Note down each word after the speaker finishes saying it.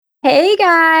Hey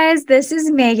guys, this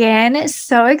is Megan.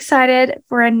 So excited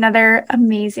for another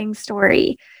amazing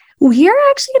story. We are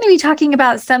actually going to be talking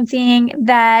about something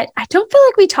that I don't feel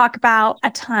like we talk about a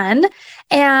ton,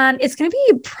 and it's going to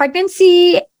be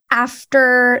pregnancy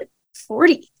after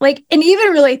 40, and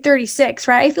even really 36,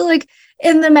 right? I feel like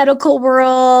in the medical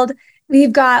world,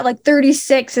 we've got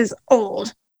 36 is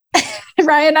old,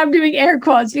 right? And I'm doing air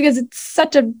quotes because it's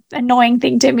such an annoying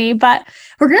thing to me, but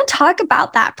we're going to talk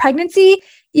about that pregnancy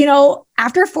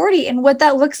after 40 and what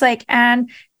that looks like and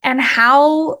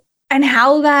how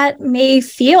that may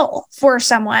feel for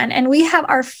someone. And we have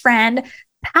our friend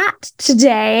Pat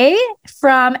today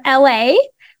from LA,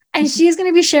 and she's going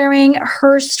to be sharing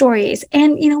her stories.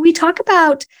 And, we talk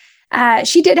about,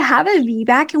 she did have a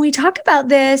VBAC, and we talk about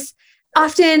this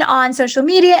often on social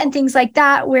media and things like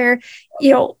that, where,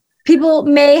 people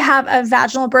may have a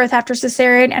vaginal birth after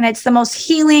cesarean, and it's the most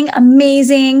healing,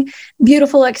 amazing,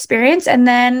 beautiful experience. And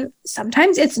then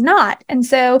sometimes it's not. And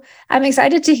so I'm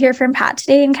excited to hear from Pat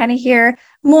today and kind of hear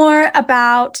more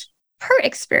about her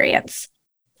experience.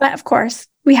 But of course,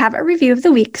 we have a review of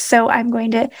the week. So I'm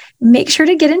going to make sure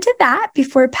to get into that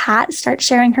before Pat starts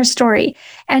sharing her story.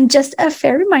 And just a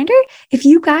fair reminder, if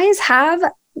you guys have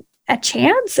a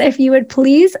chance, if you would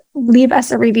please leave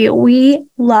us a review. We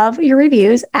love your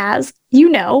reviews. As you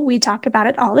know, we talk about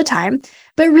it all the time,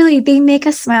 but really they make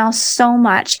us smile so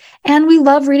much, and we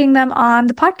love reading them on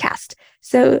the podcast.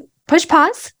 So push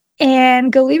pause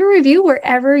and go leave a review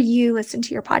wherever you listen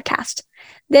to your podcast.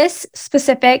 This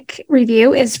specific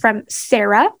review is from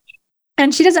Sarah,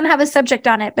 and she doesn't have a subject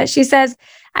on it, but she says,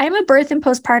 I am a birth and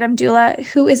postpartum doula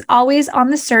who is always on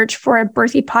the search for a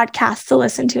birthy podcast to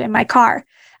listen to in my car.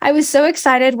 I was so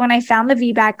excited when I found the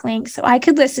VBAC link so I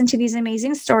could listen to these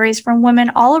amazing stories from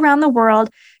women all around the world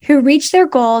who reach their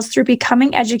goals through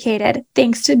becoming educated,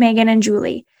 thanks to Megan and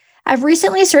Julie. I've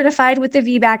recently certified with the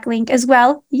VBAC link as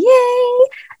well. Yay!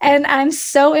 And I'm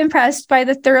so impressed by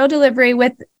the thorough delivery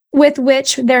with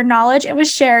which their knowledge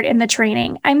was shared in the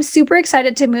training. I'm super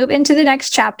excited to move into the next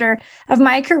chapter of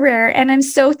my career, and I'm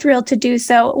so thrilled to do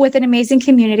so with an amazing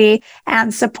community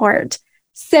and support.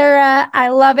 Sarah, I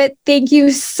love it. Thank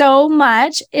you so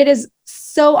much. It is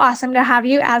so awesome to have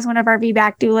you as one of our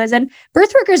VBAC doulas. And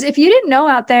birth workers, if you didn't know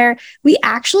out there, we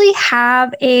actually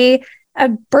have a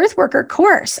birth worker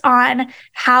course on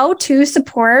how to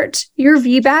support your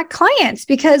VBAC clients,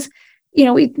 because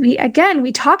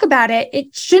we talk about it.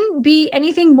 It shouldn't be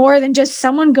anything more than just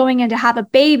someone going in to have a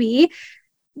baby.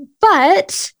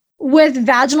 But with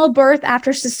vaginal birth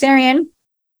after cesarean,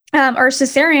 or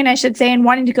cesarean, I should say, and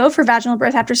wanting to go for vaginal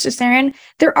birth after cesarean,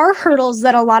 there are hurdles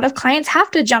that a lot of clients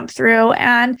have to jump through.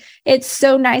 And it's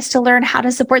so nice to learn how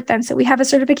to support them. So we have a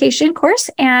certification course,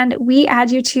 and we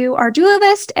add you to our doula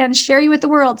list and share you with the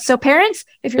world. So parents,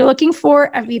 if you're looking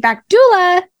for a VBAC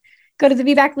doula, go to the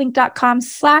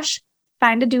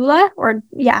vbaclink.com/find a doula,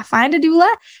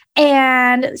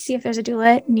 and see if there's a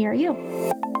doula near you.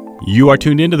 You are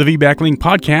tuned into the VBAC Link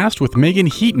podcast with Megan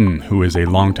Heaton, who is a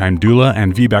longtime doula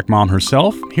and VBAC mom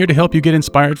herself, here to help you get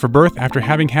inspired for birth after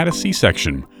having had a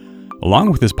C-section.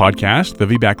 Along with this podcast, the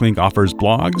VBAC Link offers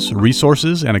blogs,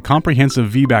 resources, and a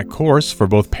comprehensive VBAC course for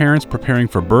both parents preparing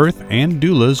for birth and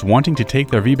doulas wanting to take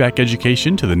their VBAC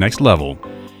education to the next level.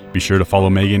 Be sure to follow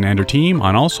Megan and her team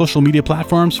on all social media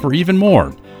platforms for even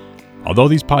more. Although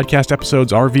these podcast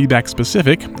episodes are VBAC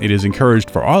specific, it is encouraged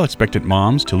for all expectant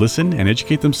moms to listen and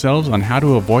educate themselves on how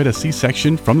to avoid a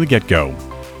C-section from the get-go.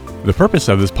 The purpose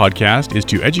of this podcast is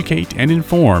to educate and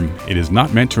inform. It is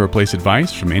not meant to replace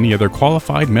advice from any other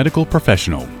qualified medical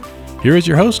professional. Here is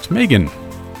your host, Megan.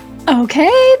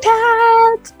 Okay,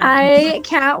 Pat, I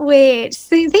can't wait.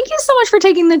 So thank you so much for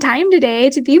taking the time today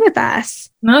to be with us.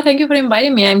 No, thank you for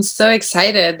inviting me. I'm so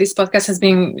excited. This podcast has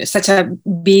been such a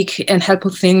big and helpful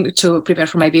thing to prepare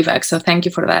for my VBAC. So thank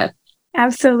you for that.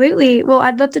 Absolutely. Well,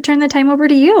 I'd love to turn the time over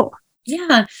to you.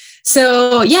 Yeah.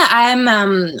 So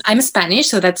I'm Spanish,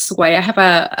 so that's why I have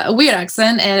a weird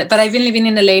accent. But I've been living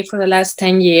in LA for the last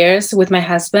 10 years with my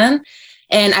husband.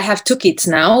 And I have two kids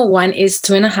now. One is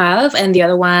 2.5, and the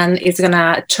other one is going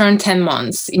to turn 10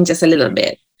 months in just a little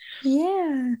bit.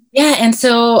 Yeah. Yeah. And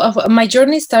so my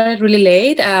journey started really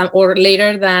late, or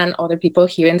later than other people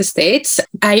here in the States.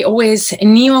 I always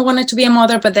knew I wanted to be a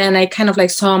mother, but then I kind of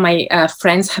saw my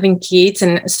friends having kids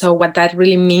and saw what that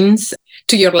really means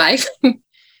to your life.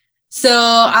 So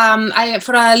I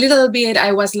for a little bit,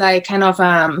 I was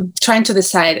trying to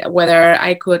decide whether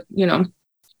I could,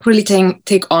 really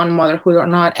take on motherhood or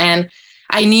not. And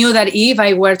I knew that if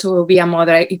I were to be a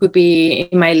mother, it could be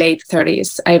in my late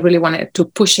 30s. I really wanted to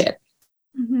push it,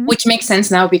 which makes sense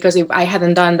now, because if I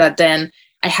hadn't done that, then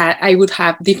I would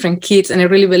have different kids. And I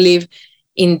really believe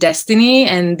in destiny,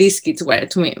 and these kids were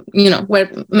to me, were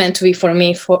meant to be for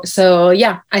me. So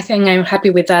yeah, I think I'm happy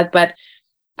with that. But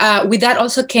with that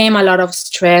also came a lot of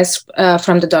stress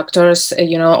from the doctors.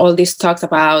 All these talks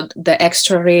about the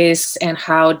extra risks and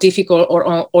how difficult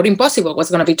or impossible was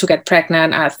going to be to get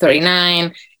pregnant at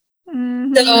 39.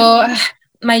 Mm-hmm. So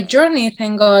my journey,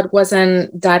 thank God,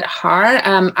 wasn't that hard.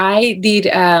 I did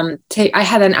I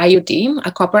had an IUD,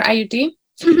 a copper IUD,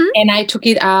 and I took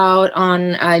it out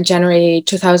on January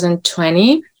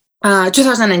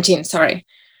 2019, sorry.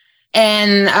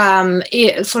 And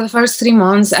for the first 3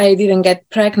 months, I didn't get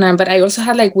pregnant, but I also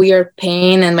had like weird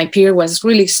pain, and my period was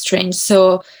really strange.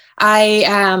 So I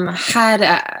had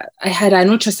a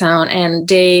ultrasound, and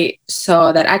they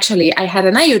saw that actually I had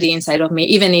an IUD inside of me,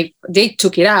 even if they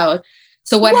took it out.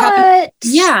 So what happened?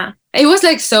 Yeah, it was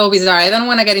like so bizarre. I don't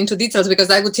want to get into details because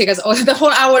that would take us all the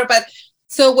whole hour. But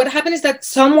so what happened is that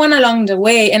someone along the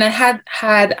way, and I had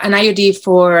an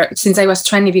IUD since I was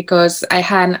 20 because I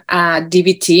had a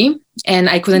DVT and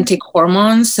I couldn't take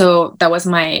hormones. So that was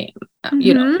my,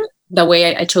 the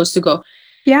way I chose to go.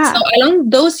 Yeah. So along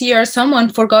those years, someone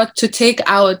forgot to take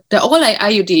out the old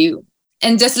IUD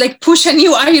and just like push a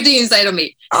new IUD inside of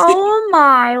me. Oh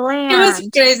my land. It was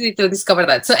crazy to discover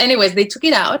that. So anyways, they took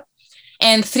it out.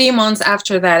 And 3 months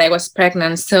after that, I was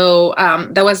pregnant. So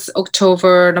that was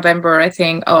October, November, I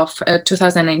think, of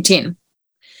 2019.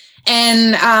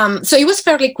 And so it was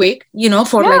fairly quick,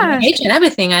 for like my age and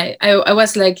everything. I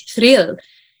was like thrilled.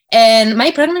 And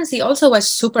my pregnancy also was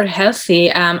super healthy.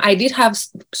 I did have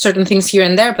certain things here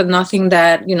and there, but nothing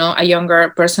that, a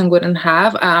younger person wouldn't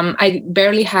have. I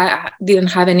barely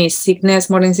didn't have any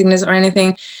morning sickness or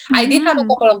anything. I did have a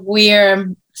couple of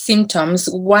weird symptoms.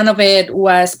 One of it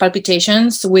was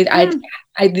palpitations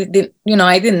I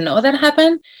didn't know that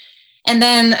happened. And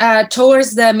then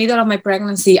towards the middle of my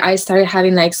pregnancy, I started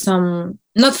having like some,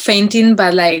 not fainting,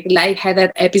 but like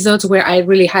lightheaded episodes where I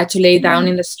really had to lay down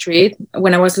in the street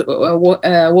when I was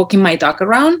walking my dog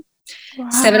around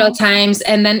several times.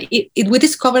 And then we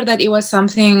discovered that it was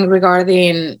something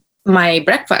regarding my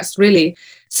breakfast, really.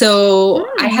 So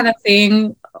I had a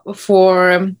thing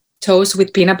for toast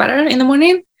with peanut butter in the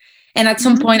morning. And at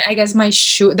some point, I guess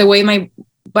the way my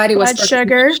body was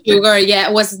sugar,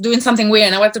 was doing something weird,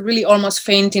 and I was really almost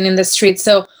fainting in the street.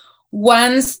 So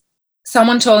once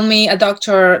a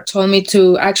doctor told me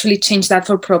to actually change that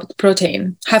for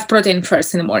protein, have protein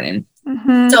first in the morning.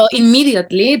 So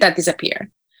immediately that disappeared.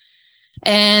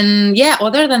 And yeah,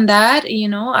 other than that,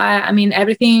 I mean,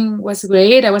 everything was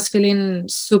great. I was feeling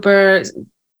super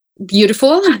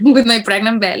beautiful with my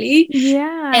pregnant belly.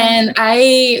 Yeah. And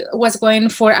I was going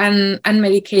for an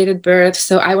unmedicated birth.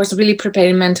 So I was really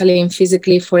preparing mentally and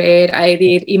physically for it. I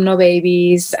did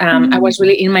hypnobabies. I was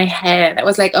really in my head. I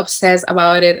was like obsessed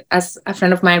about it, as a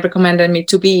friend of mine recommended me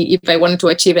to be if I wanted to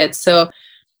achieve it. So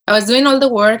I was doing all the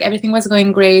work. Everything was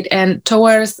going great. And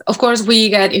of course, we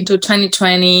get into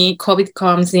 2020, COVID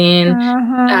comes in.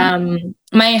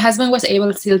 My husband was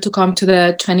able still to come to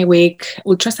the 20-week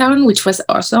ultrasound, which was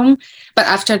awesome. But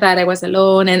after that, I was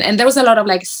alone. And there was a lot of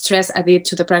like stress added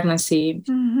to the pregnancy.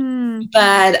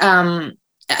 But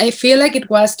I feel like it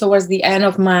was towards the end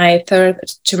of my third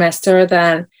trimester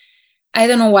that, I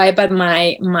don't know why, but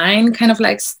my mind kind of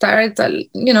like started,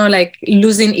 like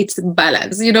losing its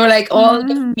balance, like all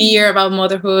the fear about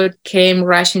motherhood came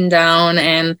rushing down.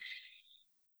 And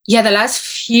yeah, the last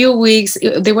few weeks,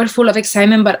 they were full of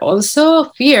excitement, but also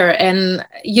fear. And,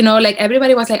 like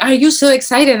everybody was like, are you so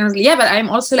excited? And I was like, yeah, but I'm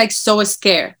also like so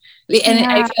scared. And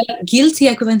I felt guilty.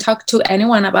 I couldn't talk to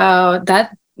anyone about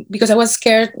that because I was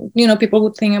scared, people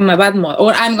would think I'm a bad mother,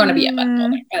 or I'm going to be a bad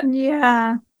mother. But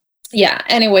yeah.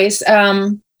 Anyways,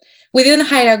 we didn't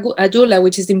hire a doula,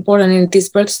 which is important in this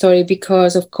birth story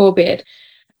because of COVID.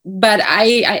 But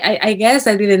I guess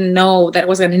I didn't know that I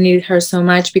was going to need her so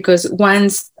much, because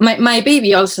once my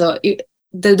baby also,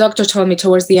 the doctor told me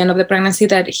towards the end of the pregnancy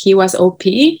that he was OP,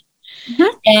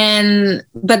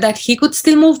 but that he could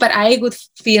still move, but I could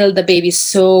feel the baby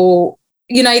so,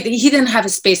 he didn't have a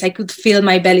space. I could feel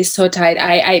my belly so tight.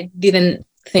 I didn't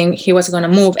think he was going to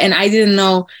move. And I didn't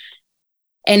know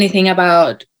anything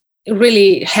about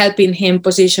really helping him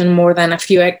position more than a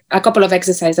couple of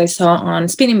exercises I saw on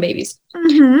spinning babies.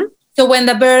 So when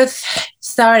the birth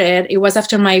started, it was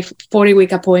after my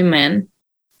 40-week appointment.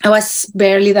 I was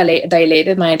barely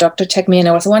dilated. My doctor checked me and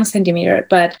I was 1 centimeter,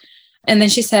 and then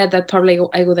she said that probably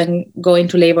I wouldn't go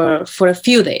into labor for a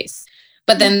few days.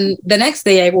 But then the next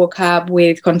day I woke up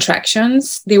with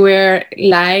contractions. They were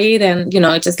light and,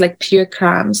 just like pure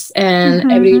cramps,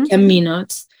 and every 10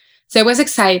 minutes. So I was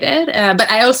excited, but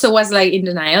I also was in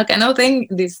denial. I don't think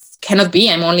this cannot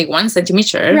be. I'm only 1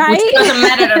 centimeter, right? Which doesn't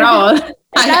matter at all.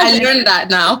 I learned that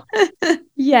now.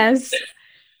 Yes.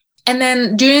 And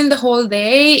then during the whole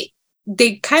day,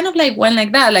 they kind of like went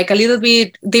like that, like a little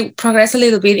bit, they progressed a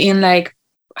little bit in like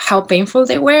how painful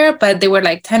they were, but they were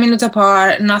like 10 minutes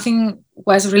apart. Nothing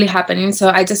was really happening. So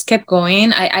I just kept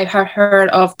going. I had heard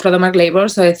of prodromal labor.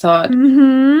 So I thought,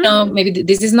 no, maybe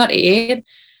this is not it.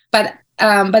 But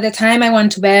by the time I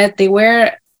went to bed, they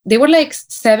were like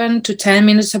 7 to 10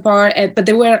 minutes apart, but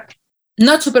they were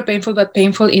not super painful, but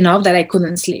painful enough that I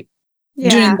couldn't sleep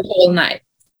during the whole night.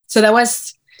 So that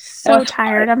was so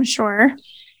tired, I'm sure.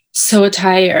 So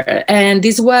tired. And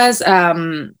this was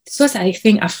I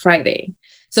think a Friday.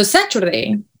 So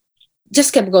Saturday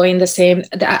just kept going the same.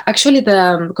 Actually,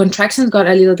 the contractions got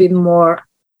a little bit more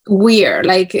weird.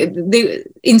 Like they,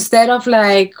 instead of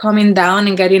like coming down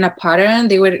and getting a pattern,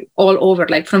 they were all over,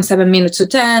 like from 7 minutes to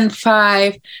 10,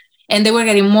 5. And they were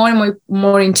getting more and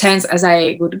more intense as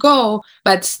I would go,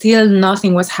 but still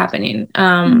nothing was happening.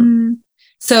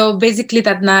 So basically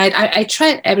that night, I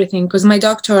tried everything because I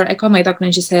called my doctor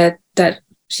and she said that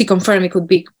she confirmed it could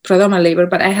be prodromal labor,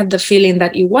 but I had the feeling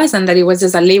that it wasn't, that it was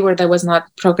just a labor that was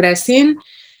not progressing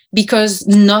because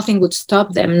nothing would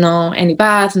stop them, no any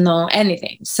bath, no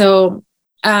anything. So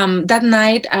that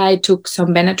night I took some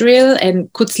Benadryl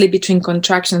and could sleep between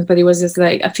contractions, but it was just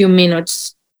like a few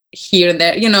minutes here and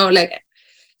there, like.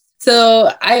 So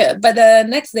but the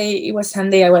next day, it was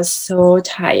Sunday, I was so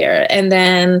tired. And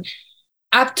then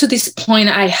up to this point,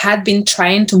 I had been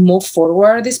trying to move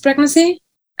forward this pregnancy,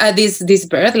 this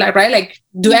birth, like, right? Like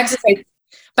do exercise.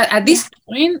 But at this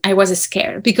point, I was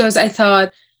scared because I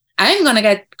thought I'm going to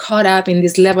get caught up in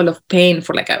this level of pain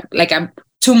for like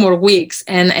 2 more weeks.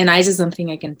 And I just don't think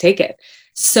I can take it.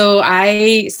 So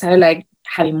I started like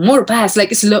having more baths,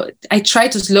 like I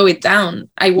tried to slow it down.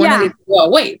 I wanted it to go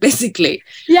away, basically.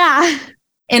 Yeah.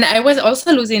 And I was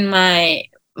also losing my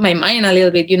mind a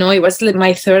little bit. It was like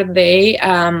my 3rd day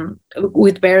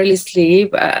with barely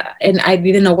sleep, and I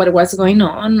didn't know what was going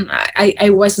on. I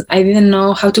didn't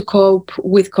know how to cope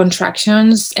with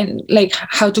contractions and like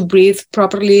how to breathe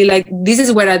properly. Like this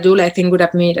is where Adul, I think, would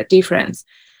have made a difference.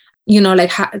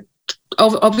 Like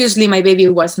obviously my baby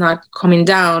was not coming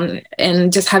down,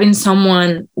 and just having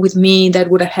someone with me that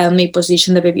would have helped me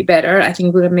position the baby better, I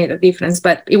think would have made a difference.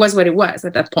 But it was what it was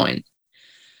at that point.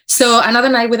 So another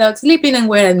night without sleeping, and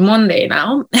we're on Monday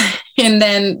now. And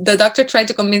then the doctor tried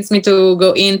to convince me to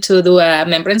go in to do a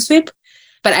membrane sweep,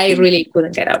 but I really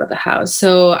couldn't get out of the house.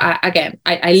 So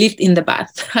I lived in the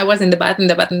bath. I was in the bath.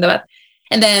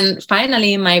 And then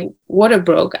finally my water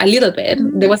broke a little bit.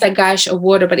 There was a gush of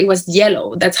water, but it was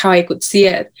yellow. That's how I could see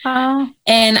it. Oh.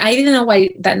 And I didn't know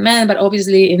what that meant, but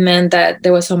obviously it meant that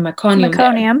there was some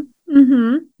meconium.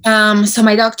 So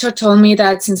my doctor told me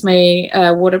that since my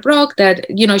water broke, that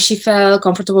she felt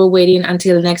comfortable waiting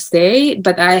until the next day,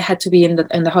 but I had to be in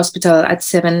the hospital at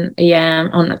 7 a.m.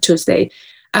 on a Tuesday.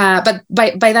 But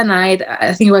by that night,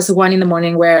 I think it was 1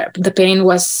 a.m, where the pain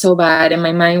was so bad and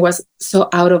my mind was so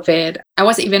out of it. I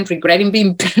was even regretting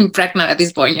being pregnant at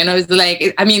this point. It's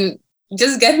like,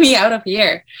 just get me out of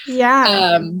here.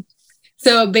 Yeah.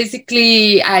 So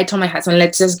basically, I told my husband,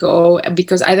 let's just go,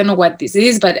 because I don't know what this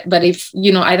is, but if,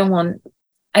 I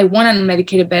want a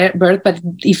medicated birth, but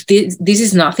if this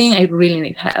is nothing, I really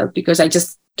need help because I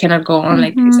just cannot go on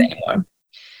like this anymore.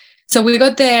 So we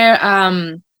got there.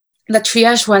 The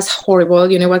triage was horrible.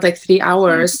 It was like 3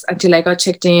 hours until I got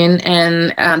checked in,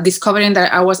 and discovering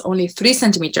that I was only 3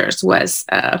 centimeters was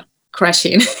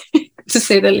crushing, to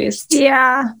say the least.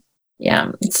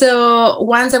 Yeah. So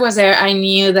once I was there, I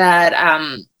knew that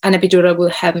an epidural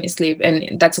would help me sleep,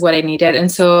 and that's what I needed.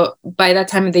 And so by that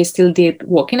time, they still did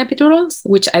walking epidurals,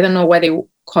 which I don't know why they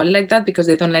call it like that, because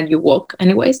they don't let you walk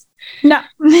anyways. No.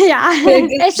 Yeah.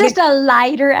 It's just a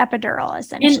lighter epidural,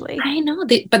 essentially. And I know,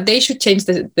 but they should change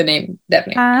the name,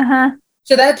 definitely.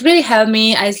 So that really helped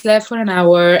me. I slept for an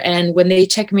hour, and when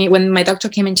my doctor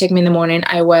came and checked me in the morning,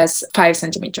 I was 5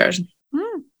 centimeters.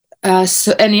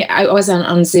 I was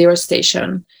on 0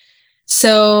 station.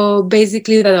 So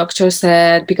basically the doctor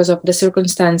said, because of the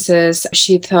circumstances,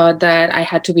 she thought that I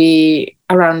had to be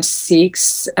around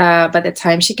 6 by the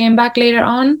time she came back later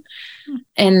on.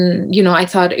 And, I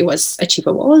thought it was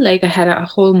achievable. Like I had a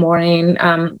whole morning.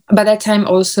 By that time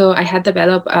also, I had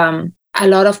developed a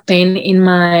lot of pain in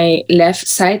my left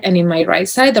side and in my right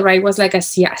side. The right was like a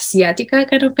sciatica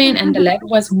kind of pain, and the left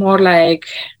was more like,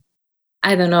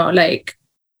 I don't know, like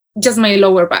just my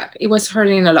lower back. It was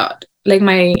hurting a lot, like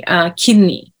my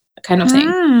kidney kind of thing.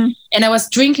 And I was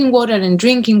drinking water,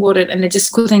 and I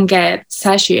just couldn't get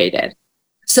satiated.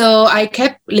 So I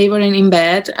kept laboring in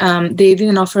bed. They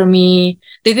didn't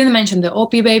mention the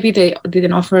OP baby. They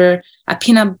didn't offer a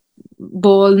peanut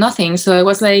bowl, nothing. So I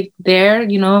was like there,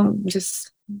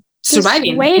 just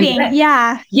surviving. Waiting. Yeah.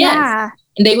 Yes. Yeah.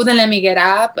 And they wouldn't let me get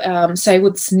up. So I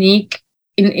would sneak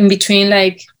in between,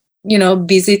 like,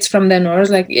 visits from the nurse,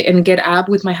 like, and get up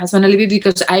with my husband a little bit,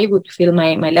 because I would feel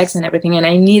my legs and everything. And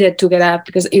I needed to get up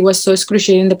because it was so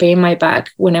excruciating, the pain in my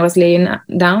back when I was laying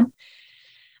down.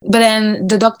 But then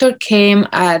the doctor came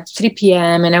at 3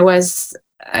 p.m. and I was,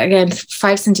 again,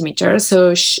 5 centimeters.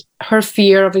 So her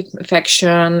fear of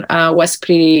infection was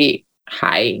pretty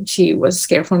high. She was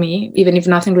scared for me, even if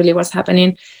nothing really was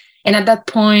happening. And at that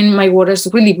point, my waters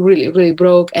really, really, really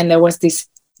broke. And there was this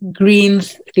green,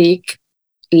 thick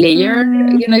layer.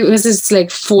 It was this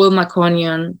like full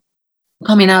meconium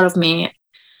coming out of me,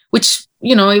 which,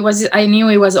 I knew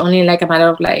it was only like a matter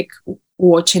of like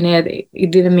watching it.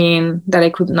 It didn't mean that I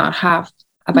could not have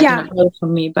a vaginal birth for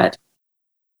me, but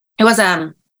it was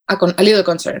a little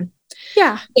concern.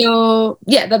 Yeah. So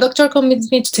the doctor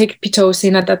convinced me to take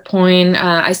Pitocin at that point.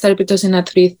 I started Pitocin at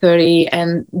 3:30,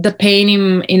 and the pain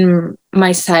in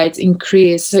my sides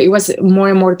increased. So it was more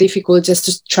and more difficult just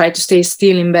to try to stay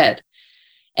still in bed.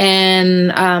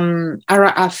 And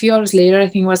a few hours later, I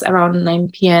think it was around 9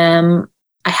 p.m.,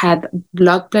 I had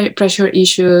blood pressure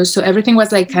issues. So everything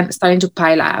was like kind of starting to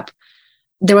pile up.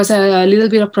 There was a little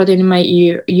bit of protein in my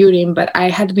urine, but I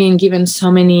had been given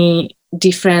so many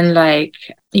different like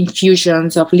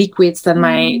infusions of liquids that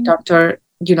my doctor,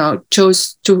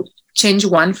 chose to change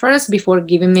one first before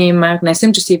giving me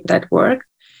magnesium to see if that worked.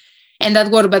 And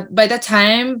that worked. But by that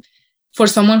time, for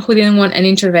someone who didn't want any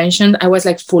intervention, I was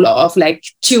like full of like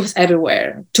tubes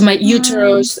everywhere to my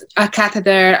uterus, a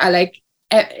catheter.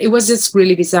 It was just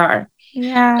really bizarre.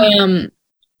 Yeah.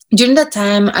 During that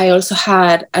time, I also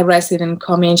had a resident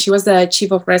come in. She was the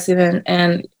chief of resident,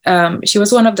 and she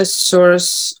was one of the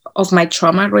source of my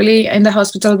trauma really in the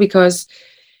hospital, because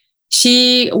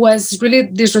she was really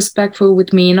disrespectful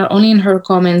with me, not only in her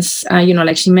comments,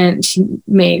 like she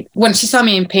made, when she saw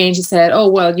me in pain, she said, "Oh,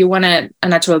 well, you wanted a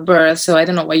natural birth, so I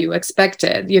don't know what you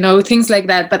expected," things like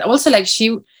that. But also like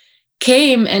she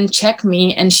came and checked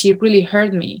me, and she really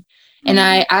hurt me. And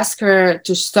I asked her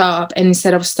to stop, and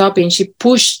instead of stopping, she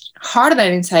pushed harder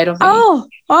inside of me.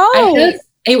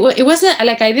 It wasn't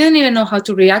like, I didn't even know how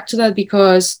to react to that,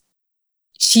 because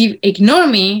she ignored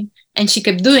me and she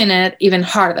kept doing it even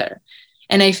harder.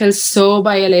 And I felt so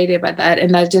violated by that.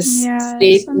 And that just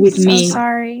stayed with me.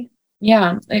 Sorry.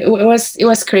 Yeah, it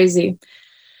was crazy.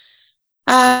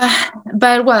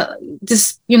 But well,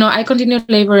 just, I continued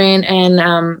laboring, and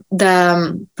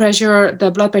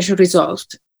the blood pressure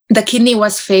resolved. The kidney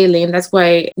was failing. That's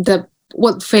why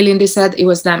failing, they said it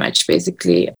was damaged,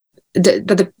 basically.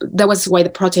 That was why the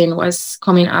protein was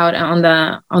coming out on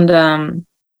the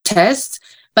test.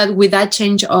 But with that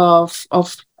change of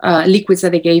liquids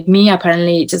that they gave me,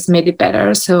 apparently it just made it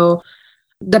better. So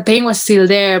the pain was still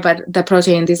there, but the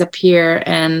protein disappeared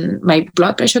and my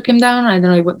blood pressure came down. I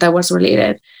don't know what that was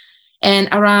related. And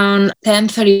around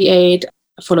 10:38,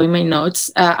 following my notes,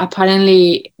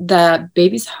 apparently the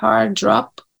baby's heart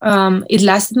dropped. It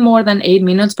lasted more than 8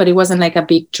 minutes, but it wasn't like a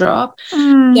big drop.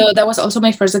 So that was also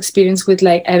my first experience with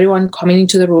like everyone coming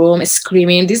into the room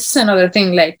screaming. This is another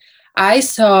thing. Like, I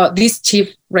saw this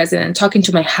chief resident talking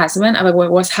to my husband about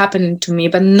what was happening to me,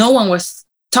 but no one was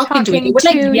talking to me. They were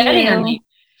like yelling at me,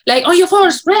 like, "Oh, your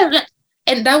force!"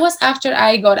 And that was after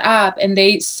I got up and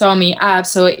they saw me up.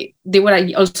 So they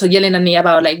were also yelling at me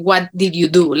about like, "What did you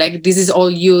do? Like, this is all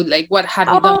you. Like, what have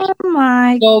you done? Oh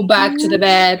my! Go back to the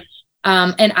bed."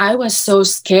 And I was so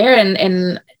scared,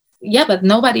 and but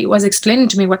nobody was explaining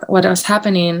to me what was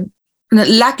happening.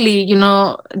 Luckily,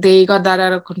 they got that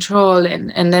out of control,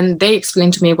 and then they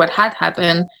explained to me what had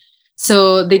happened.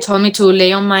 So they told me to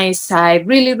lay on my side,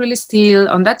 really, really still,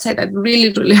 on that side that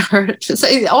really, really hurt. So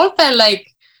it all felt like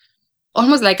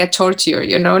almost like a torture,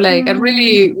 like a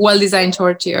really well-designed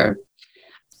torture.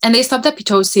 And they stopped the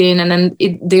Pitocin, and then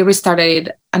they restarted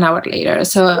it an hour later.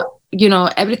 So,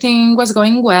 everything was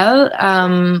going well.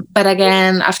 But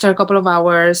again, after a couple of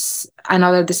hours,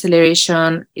 another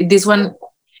deceleration. This one,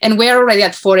 and we're already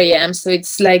at 4 a.m. So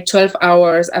it's like 12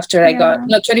 hours after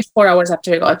 24 hours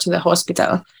after I got to the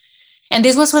hospital. And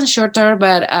this was one shorter,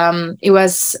 but it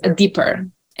was deeper.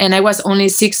 And I was only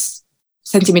 6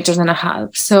 centimeters and a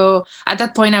half. So at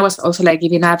that point, I was also like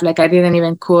giving up. Like, I didn't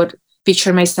even could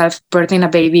picture myself birthing a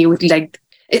baby with like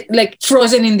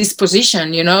frozen in this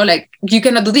position, like, you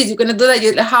cannot do this, you cannot do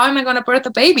that. How am I going to birth a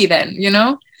baby then,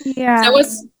 Yeah. So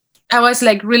I was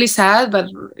like really sad, but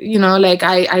like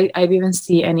I didn't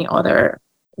see any other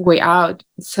way out.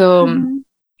 So,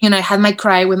 I had my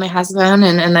cry with my husband,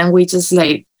 and then we just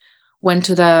like went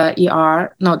to the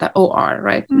the OR,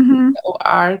 right? The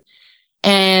OR.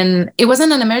 And it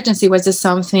wasn't an emergency, it was just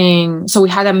something. So we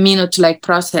had a minute to like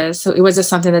process. So it was just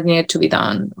something that needed to be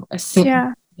done.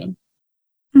 Yeah.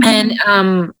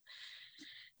 And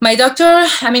my doctor,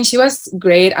 I mean, she was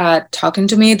great at talking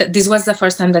to me. That this was the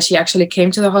first time that she actually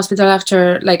came to the hospital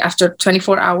after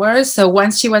 24 hours. So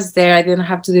once she was there, I didn't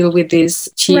have to deal with this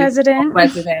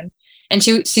resident. And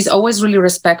she's always really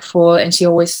respectful, and she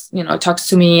always, talks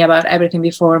to me about everything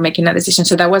before making a decision.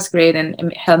 So that was great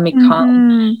and helped me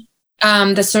calm.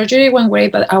 The surgery went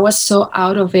great, but I was so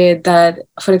out of it that,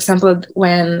 for example,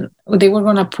 when they were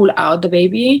going to pull out the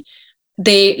baby,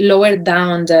 they lowered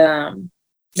down the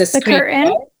screen, curtain.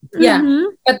 Right? Yeah,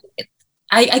 but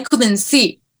I couldn't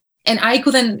see, and I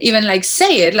couldn't even like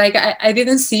say it. Like I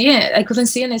didn't see it. I couldn't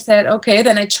see it. And I said, okay.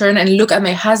 Then I turned and looked at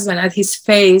my husband, at his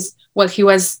face while he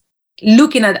was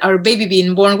looking at our baby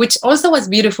being born, which also was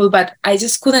beautiful, but I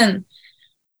just couldn't.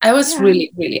 I was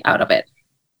really, really out of it.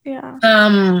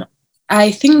 Yeah.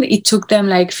 I think it took them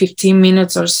like 15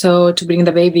 minutes or so to bring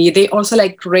the baby. They also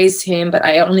like raised him, but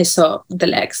I only saw the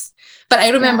legs. But I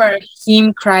remember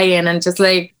him crying and just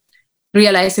like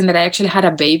realizing that I actually had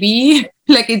a baby.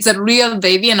 Like it's a real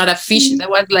baby and not a fish that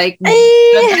was like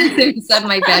inside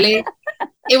my belly.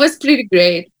 It was pretty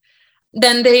great.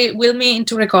 Then they wheeled me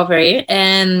into recovery,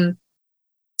 and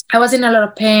I was in a lot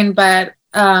of pain, but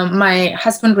my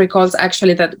husband recalls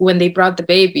actually that when they brought the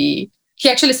baby, he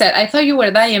actually said, I thought you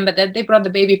were dying, but then they brought the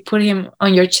baby, put him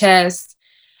on your chest,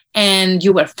 and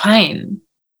you were fine.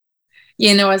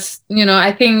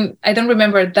 I think I don't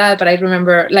remember that, but I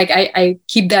remember like I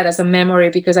keep that as a memory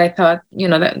because I thought,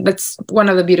 that's one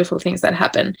of the beautiful things that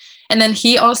happened. And then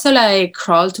he also like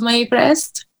crawled to my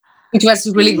breast, which was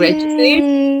really great to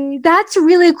see. That's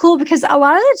really cool because a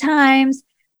lot of the times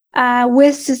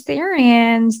with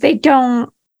cesareans, they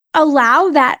don't allow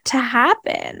that to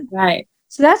happen. Right.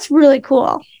 So that's really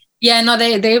cool. Yeah, no,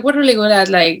 they were really good at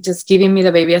like just giving me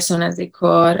the baby as soon as they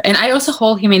could. And I also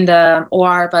hold him in the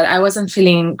OR, but I wasn't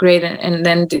feeling great. And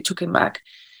then they took him back.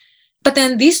 But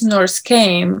then this nurse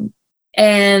came,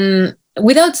 and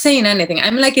without saying anything,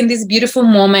 I'm like in this beautiful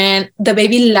moment, the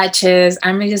baby latches,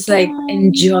 I'm just like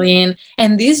enjoying.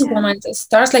 And this woman just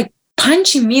starts like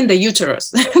punching me in the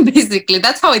uterus, basically.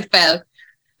 That's how it felt.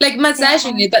 Like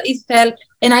massaging it, but it felt,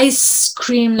 and I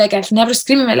screamed like I've never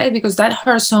screamed in my life because that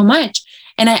hurt so much.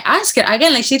 And I asked her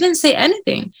again, like she didn't say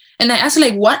anything. And I asked her,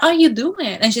 like, what are you doing?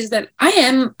 And she said, I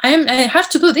have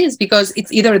to do this because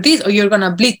it's either this or you're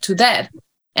gonna bleed to death.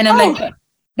 And I'm like,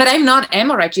 but I'm not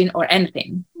hemorrhaging or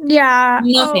anything. Yeah.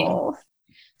 Nothing.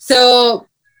 So,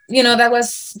 that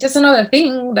was just another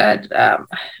thing that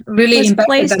really was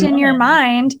placed in your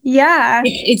mind. Yeah.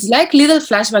 It's like little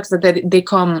flashbacks that they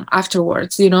come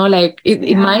afterwards, like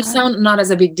it might sound not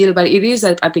as a big deal, but it is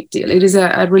a big deal. It is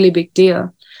a really big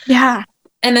deal. Yeah.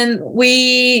 And then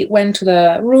we went to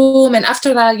the room, and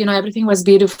after that, everything was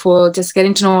beautiful. Just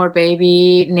getting to know our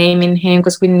baby, naming him,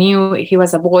 because we knew he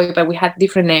was a boy, but we had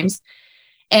different names.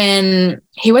 And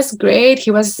he was great.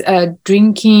 He was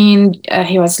drinking.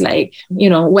 He was like,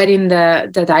 wetting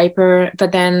the diaper.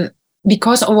 But then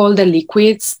because of all the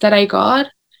liquids that I got,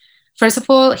 first of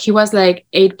all, he was like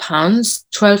 8 pounds,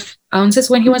 12 ounces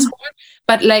when he was born.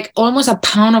 But like almost a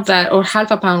pound of that or half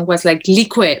a pound was like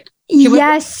liquid. He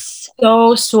was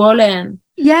so swollen.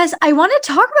 Yes, I want to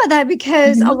talk about that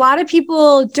because a lot of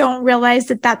people don't realize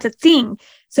that that's a thing.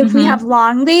 So if we have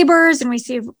long labors and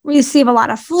receive a lot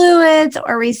of fluids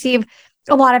or receive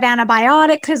a lot of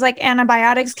antibiotics, because like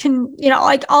antibiotics can,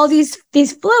 like all these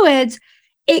fluids,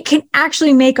 it can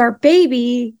actually make our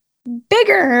baby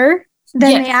bigger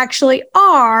than they actually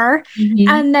are.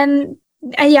 And then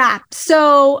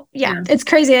so it's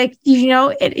crazy. Like,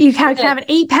 you can have an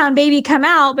 8-pound baby come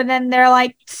out, but then they're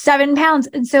like 7 pounds.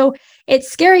 And so it's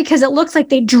scary because it looks like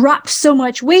they dropped so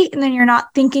much weight, and then you're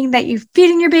not thinking that you're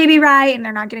feeding your baby right, and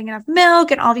they're not getting enough milk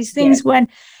and all these things when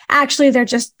actually they're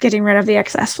just getting rid of the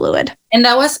excess fluid. And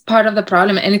that was part of the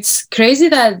problem. And it's crazy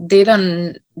that they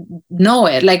don't know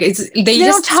it. Like they just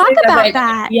don't talk about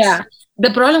that. Yeah.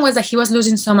 The problem was that he was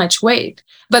losing so much weight,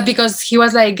 but because he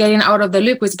was like getting out of the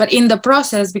liquids, but in the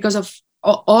process, because of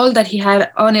all that he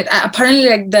had on it, apparently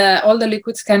like all the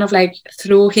liquids kind of like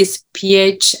threw his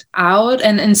pH out.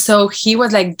 And so he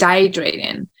was like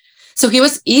dehydrating. So he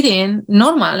was eating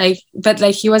normal, but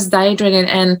he was dehydrating.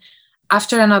 And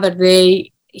after another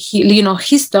day,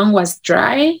 his tongue was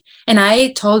dry. And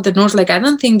I told the nurse, like, I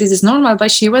don't think this is normal.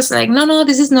 But she was like, no,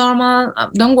 this is normal.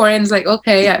 Don't worry. And it's like,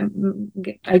 okay,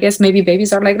 I guess maybe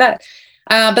babies are like that.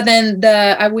 But then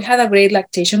we had a great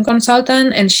lactation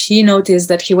consultant, and she noticed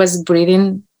that he was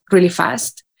breathing really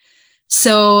fast.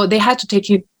 So they had to take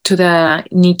him to the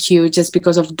NICU just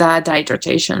because of that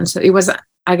dehydration. So it was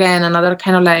again, another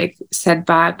kind of like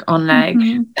setback on like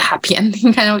the happy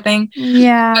ending kind of thing.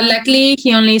 Yeah. But luckily,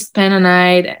 he only spent a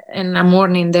night and a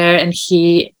morning there, and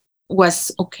he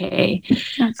was okay.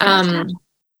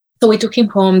 So we took him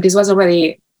home. This was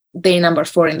already day number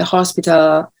 4 in the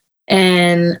hospital.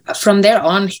 And from there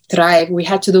on, he thrived. We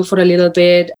had to do for a little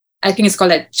bit, I think it's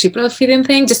called a triple feeding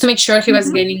thing, just to make sure he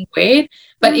was gaining weight.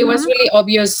 But it was really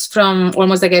obvious from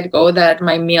almost the get-go that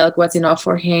my milk was enough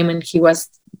for him, and he was,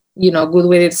 good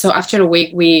with it. So after a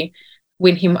week, we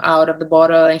weaned him out of the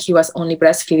bottle, and he was only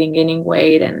breastfeeding, gaining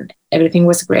weight, and everything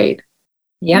was great.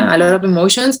 Yeah, a lot of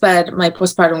emotions, but my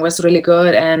postpartum was really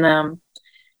good. And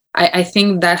I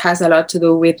think that has a lot to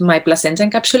do with my placenta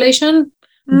encapsulation,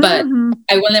 but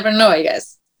I will never know, I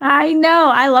guess. I know.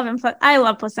 I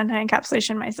love placenta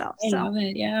encapsulation myself. I love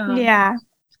it. Yeah. Yeah.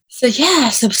 So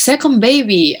second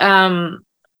baby.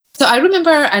 So I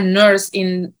remember a nurse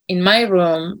in my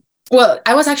room. Well,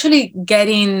 I was actually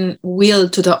getting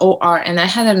wheeled to the OR, and I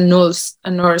had a nurse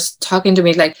talking to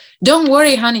me like, "Don't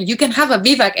worry, honey, you can have a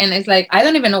VBAC." And it's like, I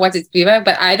don't even know what is VBAC,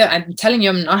 but I'm telling you,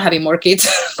 I'm not having more kids.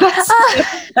 I'm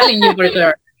telling you for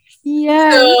sure.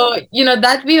 Yeah. So,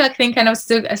 that VBAC thing kind of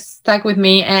stuck with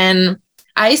me. And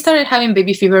I started having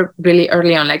baby fever really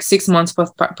early on, like 6 months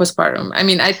postpartum. I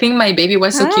mean, I think my baby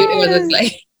was so cute. It was just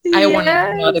like, I wanted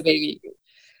another baby.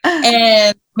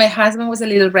 And my husband was a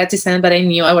little reticent, but I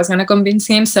knew I was going to convince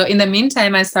him. So in the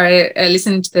meantime, I started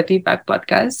listening to the VBAC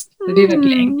podcast, the VBAC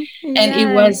Link. And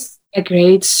it was a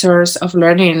great source of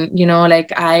learning.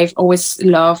 Like I've always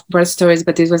loved birth stories,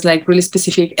 but this was like really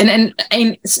specific. And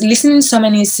listening to so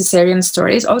many cesarean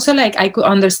stories, also like I could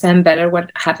understand better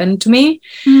what happened to me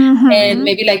and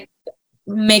maybe like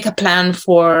make a plan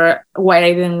for what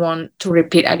I didn't want to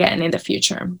repeat again in the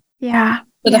future. Yeah.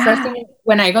 So the first thing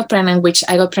when I got pregnant, which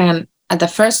I got pregnant at the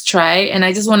first try, and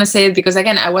I just want to say it because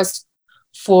again, I was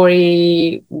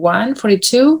 42 at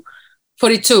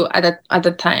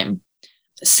the time.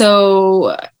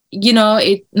 So,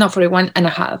 not 41 and a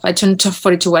half. I turned to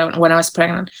 42 when I was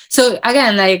pregnant. So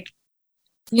again, like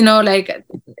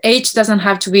age doesn't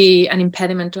have to be an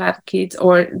impediment to have kids,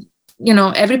 or,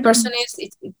 every person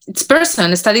it's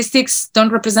person. Statistics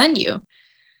don't represent you.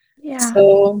 Yeah.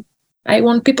 So I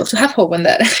want people to have hope on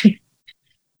that.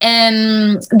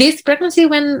 And this pregnancy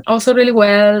went also really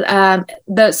well.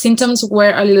 The symptoms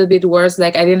were a little bit worse.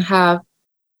 Like I didn't have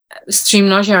extreme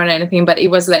nausea or anything, but it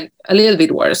was like a little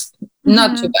bit worse.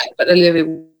 Not too bad, but a little bit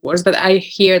worse. But I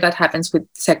hear that happens with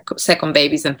second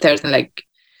babies and third. And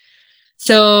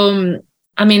so,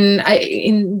 I mean,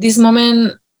 in this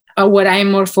moment, what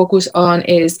I'm more focused on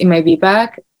is in my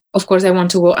VBAC. Of course, I want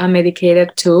to go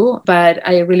unmedicated too, but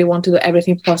I really want to do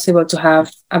everything possible to have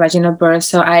a vaginal birth.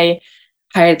 So I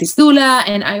hired this doula,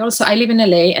 and I live in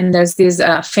LA, and there's this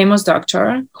famous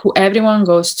doctor who everyone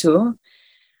goes to.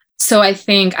 So I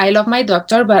think I love my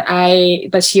doctor,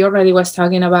 but she already was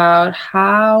talking about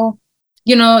how,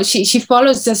 she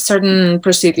follows just certain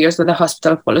procedures that the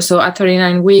hospital follows. So at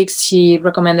 39 weeks, she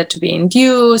recommended to be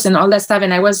induced and all that stuff.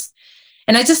 And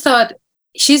I just thought,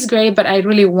 she's great, but I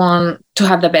really want to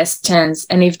have the best chance.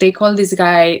 And if they call this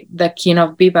guy the king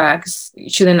of VBACs,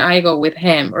 shouldn't I go with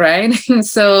him, right?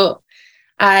 So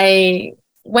I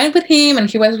went with him, and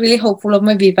he was really hopeful of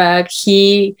my VBAC.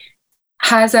 He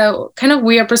has a kind of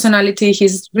weird personality.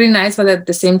 He's really nice, but at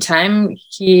the same time,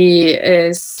 he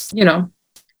is,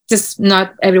 just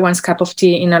not everyone's cup of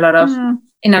tea in a lot of,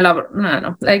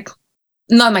 like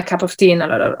not my cup of tea in a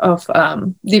lot of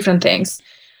different things.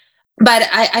 But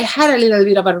I had a little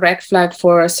bit of a red flag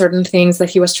for certain things that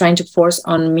he was trying to force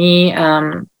on me.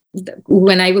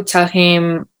 When I would tell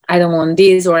him, I don't want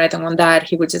this or I don't want that,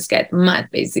 he would just get mad,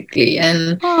 basically,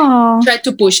 and try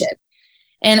to push it.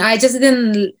 And I just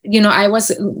didn't, I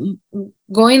was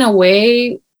going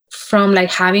away from like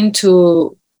having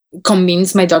to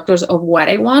convince my doctors of what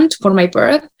I want for my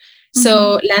birth.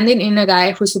 So landing in a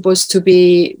guy who's supposed to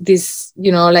be this,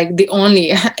 like the only,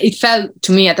 it felt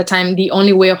to me at the time, the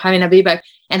only way of having a VBAC,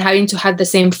 and having to have the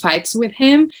same fights with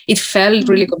him, it felt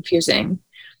really confusing.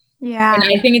 Yeah. And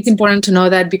I think it's important to know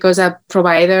that because a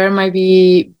provider might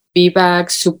be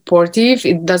VBAC supportive,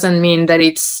 it doesn't mean that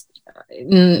it's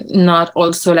not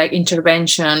also like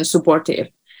intervention supportive,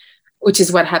 which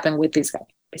is what happened with this guy,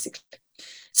 basically.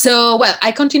 So, well,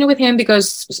 I continued with him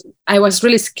because I was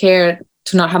really scared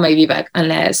to not have my VBAC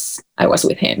unless I was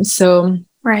with him. So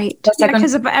right.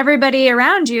 Because everybody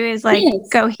around you is like,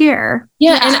 go here.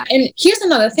 Yeah. And here's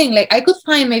another thing. Like I could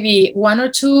find maybe 1 or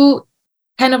 2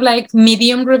 kind of like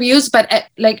medium reviews, but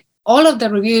like all of the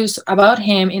reviews about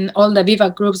him in all the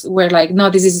VBAC groups were like,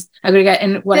 no, this is a great guy.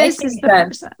 And what I think is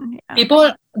that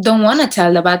people don't want to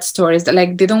tell the bad stories.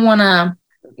 Like they don't want to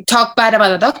talk bad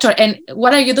about a doctor. And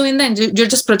what are you doing then? You're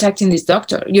just protecting this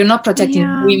doctor. You're not protecting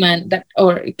women that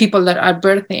or people that are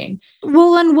birthing.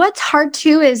 Well, and what's hard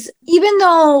too is even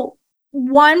though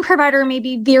one provider may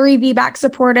be very VBAC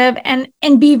supportive and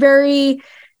be very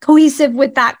cohesive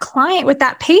with that client, with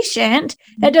that patient,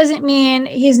 that doesn't mean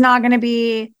he's not going to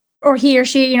be, or he or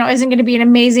she, isn't going to be an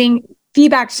amazing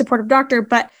VBAC supportive doctor,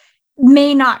 but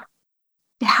may not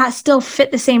still fit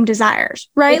the same desires,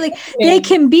 right? Like they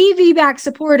can be VBAC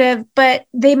supportive, but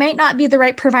they might not be the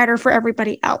right provider for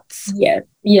everybody else.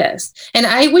 Yes. And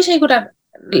I wish I could have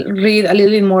read a little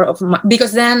bit more of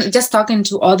because then just talking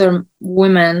to other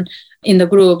women in the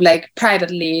group, like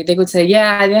privately, they would say,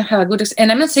 yeah, I didn't have a good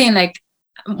and I'm not saying like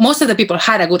most of the people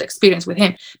had a good experience with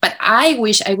him, but I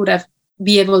wish I would have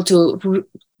be able to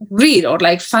read or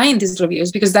like find these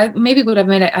reviews, because that maybe would have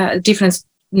made a difference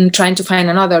in trying to find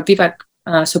another VBAC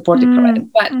supportive provider.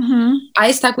 But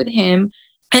I stuck with him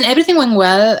and everything went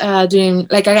well during,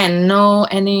 like, again, no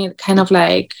any kind of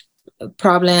like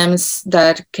problems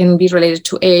that can be related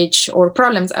to age or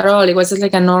problems at all. It was just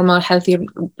like a normal, healthy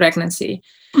pregnancy.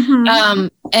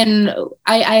 And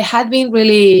I had been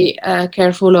really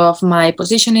careful of my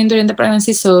positioning during the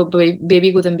pregnancy, so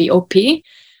baby wouldn't be OP,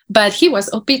 but he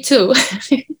was OP too.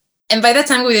 And by that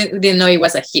time, we didn't know it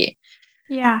was a he.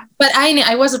 Yeah. But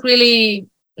I was really,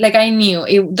 like, I knew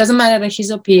it doesn't matter that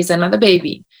he's OP, it's another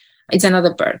baby. It's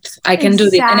another birth. I can do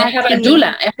this. And I have a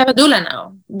doula. I have a doula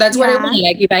now. That's what I want.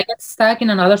 Like, if I get stuck in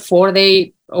another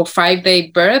 4-day or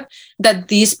 5-day birth, that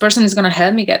this person is going to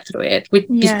help me get through it.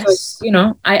 Because,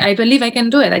 I believe I can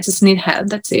do it. I just need help.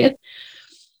 That's it.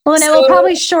 Well, and it will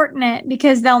probably shorten it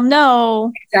because they'll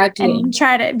know exactly and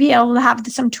try to be able to have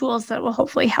some tools that will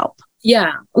hopefully help.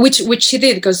 Yeah, which she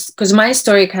did, because my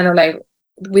story kind of like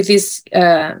with this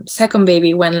second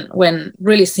baby when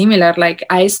really similar. Like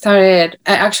I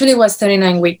actually was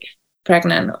 39-week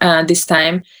pregnant this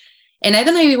time, and I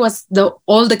don't know if it was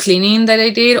all the cleaning that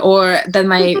I did or that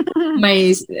my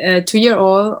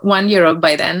 2-year-old, 1-year-old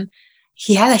by then,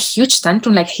 he had a huge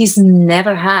tantrum like he's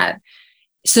never had.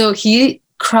 So he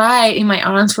cried in my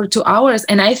arms for 2 hours,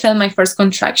 and I felt my first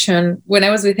contraction when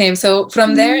I was with him. So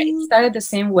from there, it started the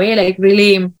same way, like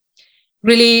really,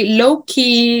 really low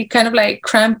key, kind of like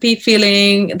crampy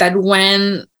feeling that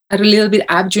went a little bit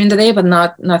up during the day, but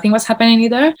nothing was happening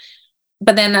either.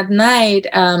 But then at night,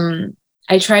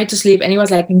 I tried to sleep, and it was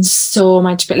like in so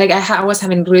much pain. Like I was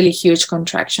having really huge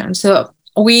contractions. So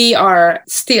we are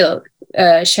still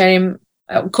sharing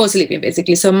co-sleeping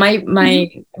basically. So my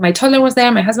toddler was there,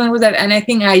 my husband was there, and I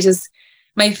think I just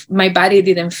my body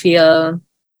didn't feel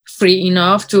free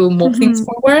enough to move things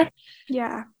forward.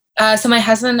 Yeah. So my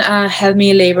husband helped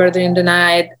me labor during the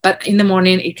night, but in the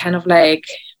morning it kind of like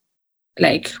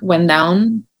went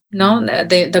down. No,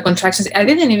 the contractions, I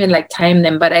didn't even like time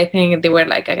them, but I think they were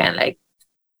like, again, like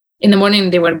in the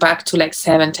morning they were back to like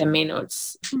 7-10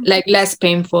 minutes, like less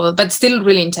painful, but still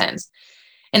really intense.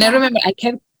 And I remember I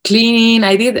kept cleaning.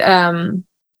 I did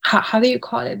how do you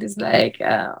call it? It's like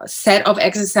a set of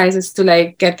exercises to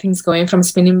like get things going from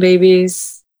spinning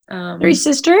babies. 3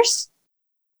 sisters?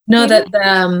 No,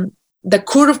 the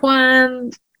curve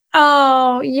one.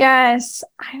 Oh yes,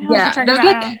 I know. Yeah, there's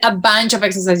like a bunch of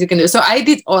exercises you can do. So I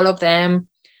did all of them,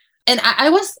 and I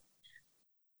was.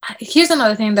 Here's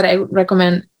another thing that I would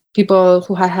recommend people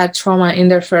who had trauma in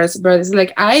their first birth. Is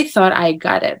like, I thought I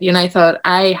got it. I thought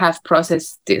I have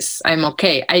processed this. I'm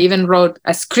okay. I even wrote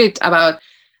a script about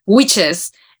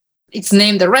witches. It's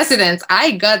named The Residents.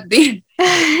 I got this.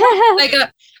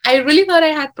 I really thought I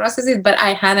had processed it, but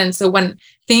I hadn't. So when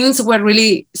things were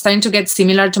really starting to get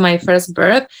similar to my first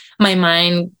birth, my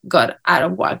mind got out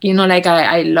of whack. Like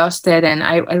I lost it. And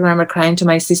I remember crying to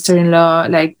my sister-in-law,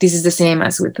 like, this is the same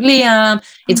as with Liam.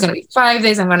 It's going to be 5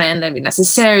 days. I'm going to end up in a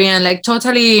cesarean, like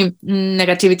totally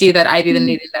negativity that I didn't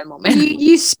need in that moment.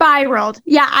 You spiraled.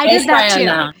 Yeah, I did that too.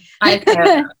 Now.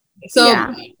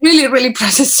 So really, really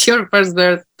process your first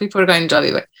birth before going to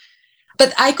delivery.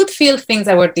 But I could feel things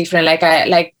that were different.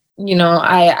 I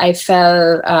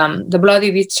felt the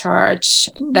bloody discharge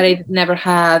that I never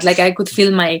had. Like I could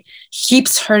feel my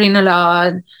hips hurting a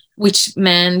lot, which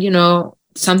meant,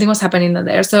 something was happening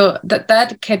there. So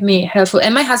that kept me helpful.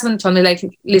 And my husband told me, like,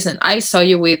 listen, I saw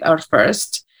you with our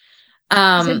first.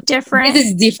 Is it different? This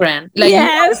is different. Like,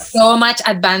 yes. You are so much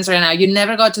advanced right now. You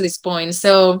never got to this point.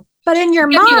 So, but in your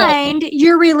mind,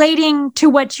 you're relating to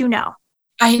what you know.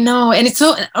 I know. And it's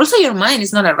so, also your mind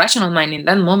is not a rational mind in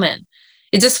that moment.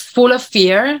 It's just full of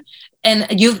fear. And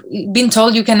you've been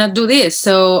told you cannot do this.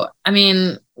 So, I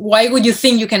mean, why would you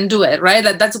think you can do it? Right.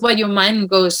 That's why your mind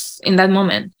goes in that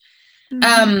moment.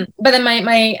 But then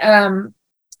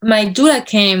my doula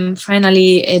came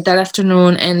finally that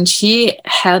afternoon, and she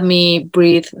helped me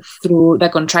breathe through the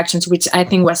contractions, which I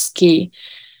think was key,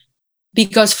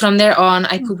 because from there on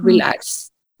I could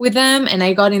relax with them, and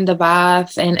I got in the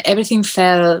bath and everything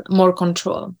felt more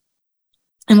control.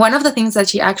 And one of the things that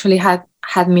she actually had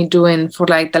me doing for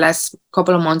like the last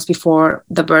couple of months before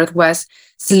the birth was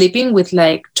sleeping with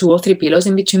like 2 or 3 pillows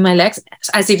in between my legs,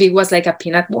 as if it was like a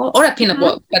peanut ball or a peanut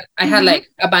ball, but I had like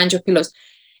a bunch of pillows.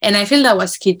 And I feel that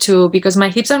was key too, because my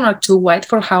hips are not too wide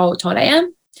for how tall I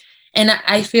am. And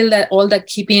I feel that all that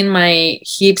keeping my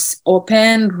hips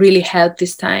open really helped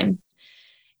this time.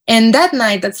 And that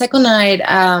night, that second night,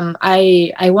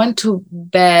 I went to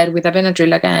bed with a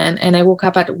Benadryl again, and I woke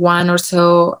up at 1 or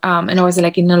so, and I was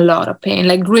like in a lot of pain,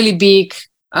 like really big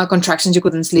contractions you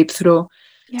couldn't sleep through.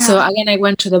 Yeah. So again, I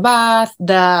went to the bath.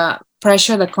 The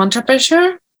pressure, the contra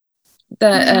pressure,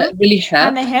 really helped.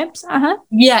 On the hips?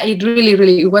 Yeah, it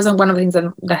really, it wasn't one of the things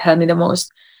that helped me the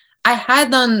most. I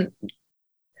had done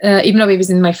hypnobabies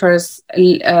in my first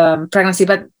pregnancy,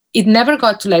 but it never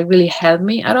got to like really help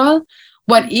me at all.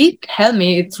 What it helped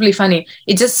me, it's really funny.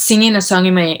 It's just singing a song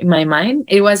in my mind.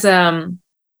 It was Yellow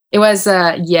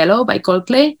by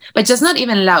Coldplay, but just not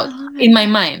even loud in my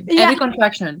mind. Yeah. Every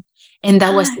contraction, and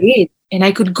that was it. And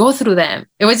I could go through them.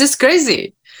 It was just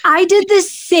crazy. I did the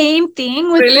same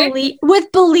thing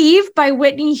with Believe by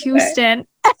Whitney Houston.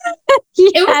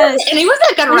 Yes. It was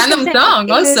like a random song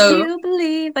also. You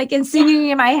believe, like, in singing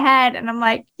in my head. And I'm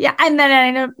like, yeah. And then I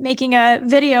ended up making a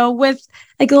video with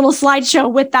like a little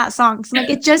slideshow with that song. So like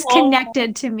it just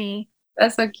connected to me.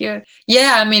 That's so cute.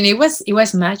 Yeah, I mean, it was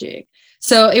magic.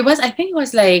 So I think it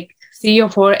was like 3 or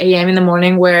 4 a.m. in the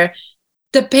morning where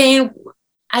the pain,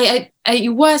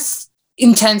 it was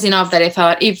intense enough that I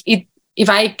thought if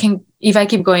I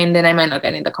keep going, then I might not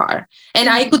get in the car. And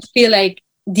I could feel like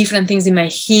different things in my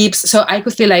hips. So I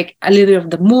could feel like a little bit of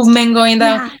the movement going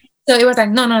down. Yeah. So it was like,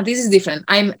 no, this is different.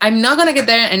 I'm not going to get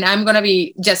there, and I'm going to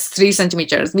be just 3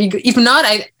 centimeters. If not,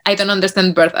 I don't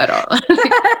understand birth at all.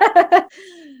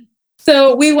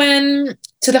 So we went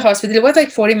to the hospital. It was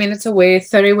like 40 minutes away,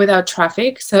 30 without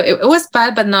traffic. So it was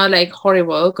bad, but not like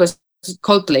horrible, because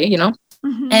Coldplay, you know.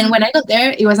 And when I got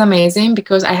there, it was amazing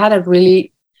because I had a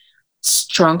really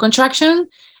strong contraction,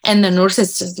 and the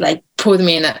nurses just like put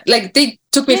me in they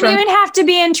took me from. You didn't have to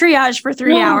be in triage for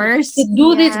 3 hours. To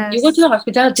do this, you go to the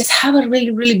hospital, just have a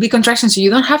really, really big contraction, so you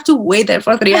don't have to wait there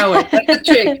for 3 hours. That's the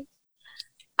trick.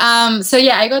 So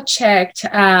yeah, I got checked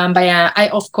I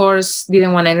of course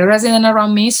didn't want any resident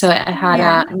around me, so I had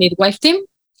a midwife team.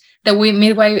 The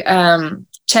midwife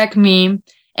checked me,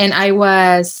 and I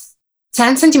was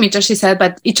 10 centimeters, she said,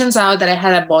 but it turns out that I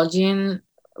had a bulgy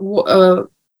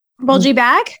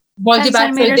bag. So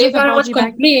they thought I was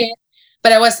complete,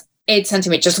 but I was 8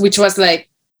 centimeters, which was like.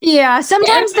 Yeah,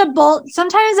 sometimes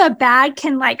sometimes a bag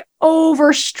can like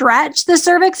overstretch the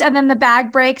cervix, and then the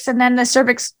bag breaks, and then the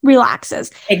cervix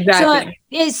relaxes. Exactly.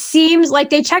 So it seems like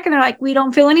they check and they're like, we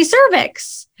don't feel any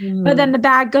cervix, but then the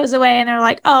bag goes away, and they're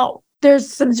like, oh,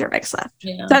 there's some cervix left.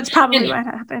 Yeah. That's probably what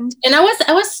happened. And I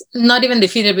was not even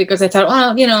defeated, because I thought,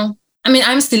 well, you know, I mean,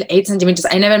 I'm still 8 centimeters.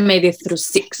 I never made it through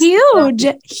 6. Huge.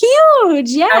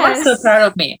 Yes. I was so proud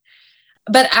of me.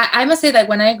 But I must say that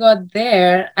when I got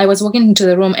there, I was walking into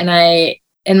the room,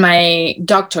 and my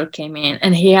doctor came in,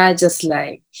 and he had just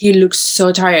like, he looked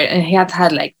so tired, and he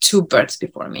had like 2 births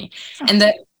before me.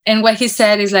 And what he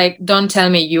said is like, don't tell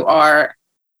me you are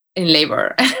in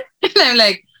labor. And I'm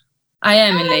like, I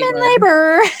am in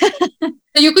labor.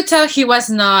 So you could tell he was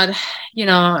not, you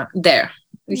know, there.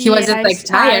 He was just like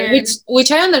tired,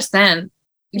 which I understand.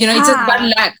 You know, it's just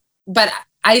bad luck. But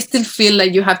I still feel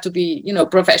like you have to be, you know,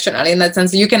 professional in that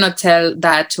sense. You cannot tell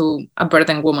that to a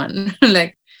birthing woman.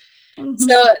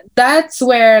 So that's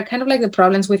where kind of like the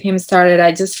problems with him started.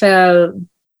 I just felt,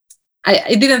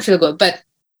 it didn't feel good, but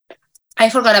I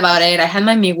forgot about it. I had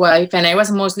my midwife, and I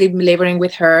was mostly laboring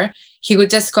with her. He would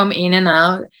just come in and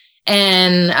out.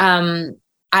 And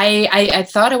I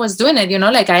thought I was doing it, you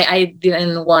know, like I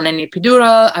didn't want any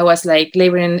epidural. I was like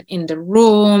laboring in the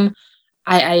room.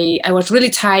 I was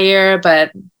really tired,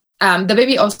 but the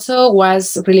baby also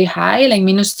was really high, like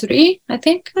 -3, I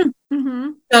think.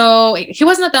 So he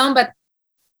was not down, but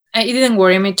it didn't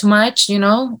worry me too much, you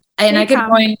know. And I kept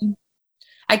going.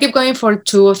 I kept going for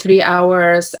 2 or 3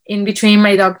 hours. In between,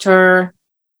 my doctor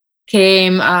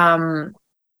came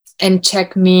and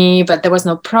checked me, but there was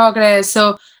no progress.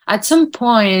 So at some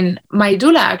point, my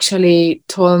doula actually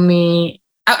told me,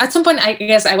 at some point, I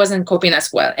guess I wasn't coping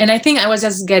as well. And I think I was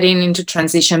just getting into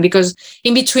transition, because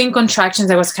in between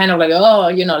contractions, I was kind of like, oh,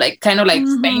 you know, like kind of like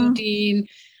fainting.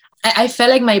 I felt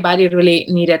like my body really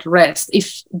needed rest.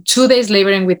 If 2 days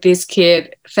laboring with this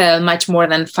kid felt much more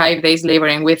than 5 days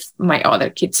laboring with my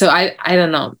other kid. So I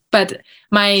don't know. But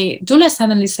my doula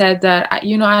suddenly said that,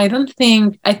 I don't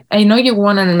think, I know you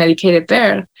want an medicated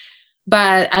birth,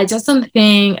 but I just don't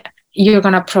think you're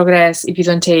going to progress if you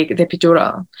don't take the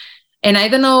epidural. And I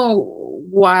don't know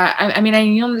why. I mean,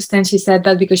 I understand she said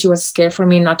that because she was scared for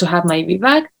me not to have my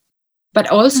VBAC. But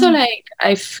also, like,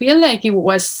 I feel like it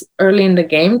was early in the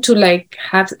game to like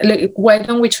have, like, why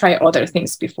don't we try other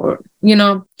things before,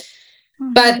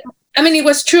 But I mean, it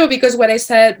was true because what I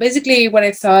said, basically what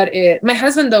I thought, my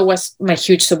husband though was my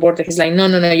huge supporter. He's like, no,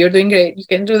 you're doing great. You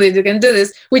can do this. You can do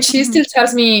this, which he still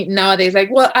tells me nowadays, like,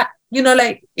 well,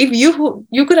 like if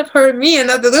you could have heard me and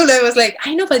not the doula. I was like,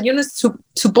 I know, but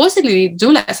supposedly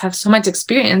doulas have so much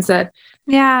experience that,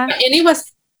 yeah. And it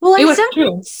was, well, it and was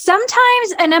true.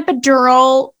 Sometimes an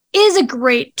epidural is a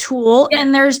great tool,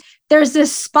 and there's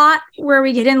this spot where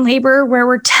we get in labor where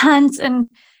we're tense and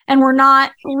we're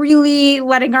not really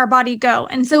letting our body go.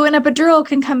 And so an epidural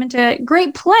can come into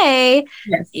great play,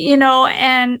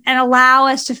 and allow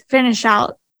us to finish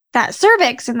out that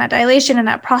cervix and that dilation and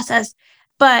that process.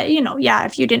 But,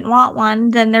 if you didn't want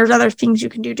one, then there's other things you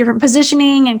can do, different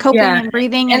positioning and coping and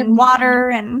breathing and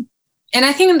water. And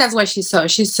I think that's what she saw.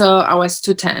 She saw I was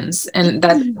too tense and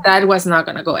that was not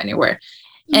going to go anywhere.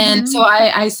 And so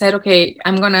I said, okay,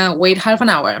 I'm going to wait half an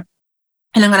hour.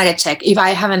 And I'm going to get checked. If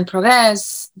I haven't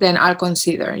progressed, then I'll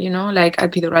consider, like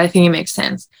epidural. I think it makes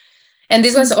sense. And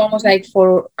this was almost like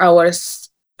 4 hours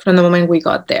from the moment we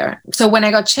got there. So when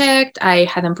I got checked, I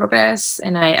hadn't progressed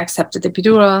and I accepted the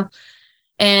epidural.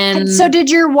 And so did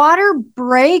your water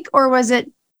break, or was it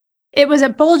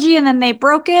bulgy and then they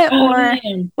broke it, or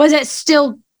was it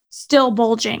still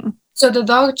bulging? So the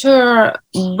doctor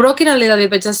broke it a little bit,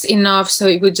 but just enough so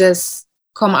it would just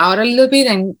come out a little bit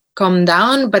and come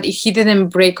down, but he didn't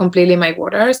break completely my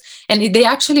waters. And they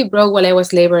actually broke while I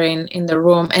was laboring in the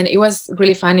room. And it was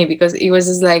really funny because it was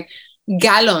just like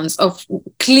gallons of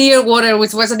clear water,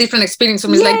 which was a different experience for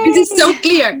me. It's like, this is so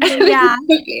clear. Yeah.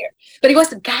 So clear. But it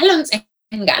was gallons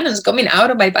and gallons coming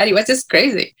out of my body. It was just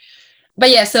crazy. But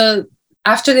yeah, so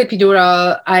after the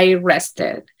epidural, I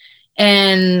rested.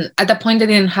 And at that point, I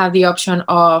didn't have the option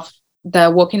of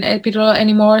the walking epidural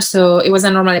anymore. So it was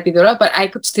a normal epidural, but I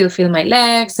could still feel my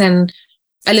legs and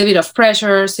a little bit of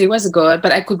pressure. So it was good,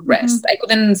 but I could rest. I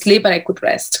couldn't sleep, but I could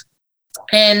rest.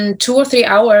 And 2 or 3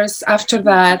 hours after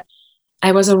that,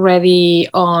 I was already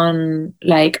on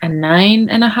like a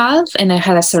 9.5 and I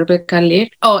had a cervical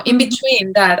lift. Oh, in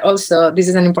between that also, this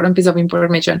is an important piece of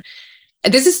information.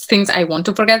 This is things I want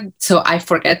to forget, so I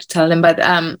forget to tell them. But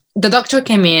the doctor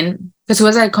came in because he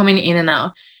was like coming in and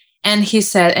out. And he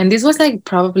said, and this was like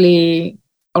probably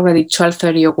already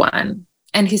 12:30 or 1.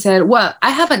 And he said, well,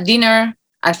 I have a dinner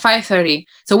at 5:30.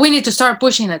 So we need to start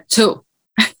pushing at 2.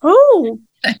 Oh.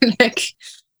 I'm like,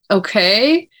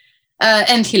 okay.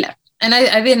 And he left. And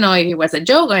I didn't know if it was a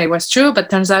joke or it was true,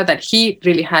 but turns out that he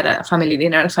really had a family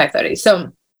dinner at 5:30.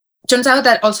 So turns out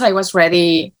that also I was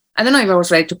ready. I don't know if I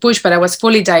was ready to push, but I was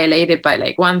fully dilated by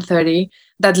like 1:30.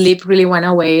 That lip really went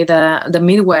away. The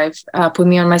midwife put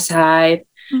me on my side.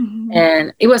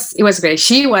 And it was great.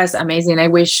 She was amazing. I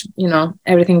wish,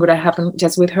 everything would have happened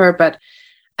just with her. But,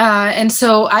 and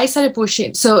so I started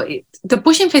pushing. So the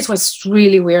pushing phase was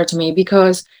really weird to me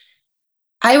because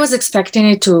I was expecting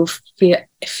it to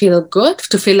feel good,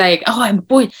 to feel like, oh, I'm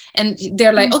pushing. And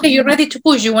they're like, okay, you're ready to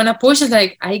push. You want to push? It's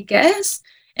like, I guess.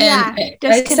 And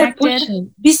I started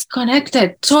pushing,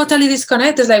 totally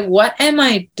disconnected. It's like, what am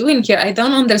I doing here? I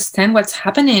don't understand what's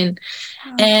happening.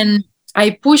 And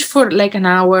I pushed for like an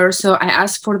hour. So I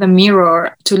asked for the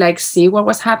mirror to like see what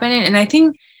was happening. And I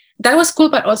think that was cool,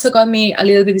 but also got me a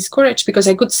little bit discouraged because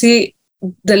I could see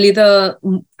the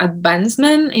little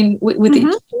advancement with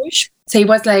each push. So it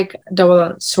was like a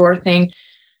double sword thing.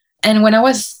 And when I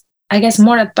was, I guess,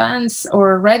 more advanced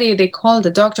or ready, they called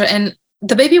the doctor and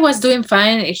the baby was doing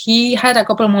fine. He had a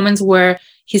couple of moments where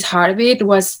his heartbeat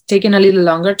was taking a little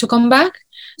longer to come back.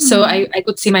 So I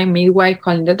could see my midwife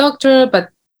calling the doctor, but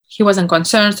he wasn't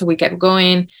concerned. So we kept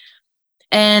going.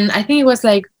 And I think it was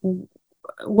like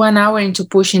 1 hour into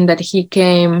pushing that he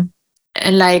came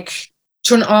and like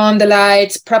turned on the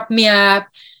lights, propped me up,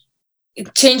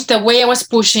 changed the way I was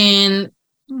pushing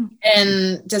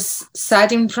and just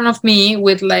sat in front of me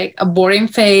with like a boring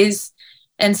face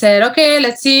and said, okay,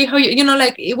 let's see how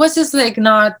like it was just like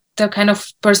not the kind of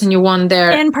person you want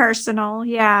there. Impersonal,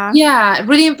 yeah. Yeah,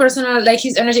 really impersonal, like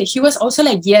his energy. He was also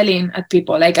like yelling at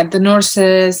people, like at the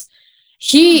nurses.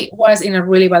 He was in a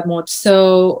really bad mood.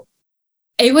 So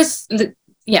it was,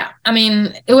 yeah, I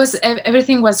mean, it was,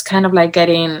 everything was kind of like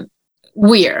getting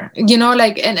weird,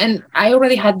 like, and I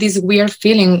already had this weird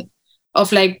feeling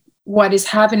of like what is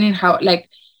happening, how, like,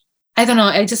 I don't know,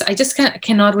 I just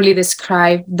cannot really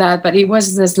describe that, but it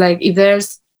was just like, if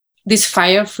there's this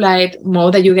firefly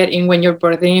mode that you get in when you're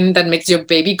birthing that makes your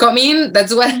baby come in,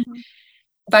 that's what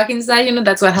back inside,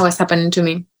 that's what was happening to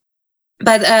me.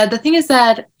 But the thing is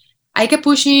that I kept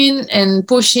pushing and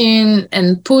pushing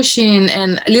and pushing,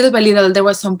 and little by little there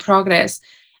was some progress.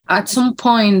 At some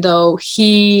point though,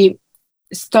 he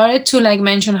started to like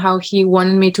mention how he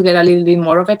wanted me to get a little bit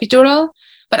more of epidural,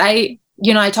 but I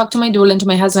talked to my doula and to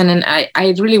my husband, and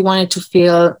I really wanted to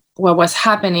feel what was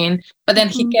happening. But then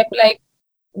he kept like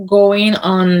going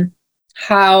on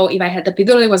how if I had the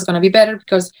epidural, it was going to be better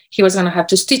because he was going to have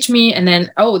to stitch me. And then,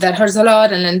 oh, that hurts a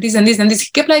lot. And then this and this and this.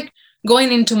 He kept like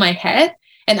going into my head.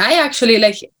 And I actually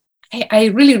like, I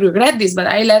really regret this, but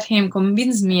I let him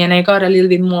convince me, and I got a little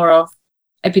bit more of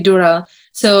epidural.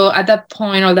 So at that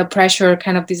point, all the pressure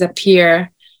kind of disappeared.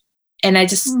 And I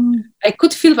just, I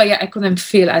could feel, but I couldn't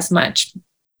feel as much.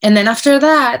 And then after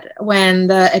that, when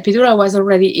the epidural was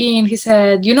already in, he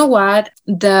said, you know what?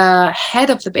 The head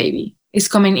of the baby is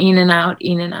coming in and out,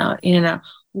 in and out, in and out.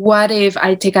 What if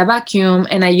I take a vacuum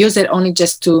and I use it only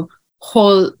just to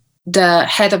hold the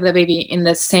head of the baby in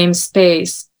the same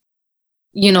space,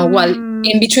 while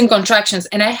in between contractions?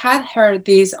 And I had heard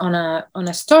this on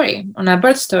a story, on a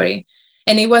birth story,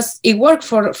 and it worked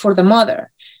for the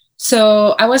mother.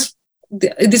 So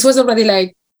this was already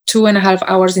like 2.5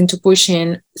 hours into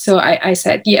pushing. So I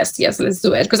said, yes, let's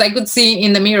do it. Because I could see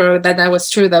in the mirror that was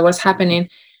true, that was happening.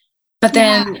 But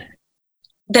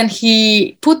then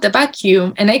he put the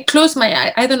vacuum, and I closed my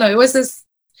eye. I don't know. It was this,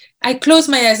 I closed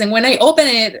my eyes, and when I opened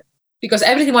it, because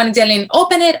everyone is yelling,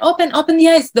 open it, open the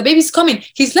eyes, the baby's coming.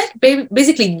 He's like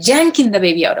basically yanking the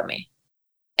baby out of me.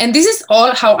 And this is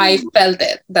all how I felt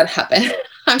it that happened.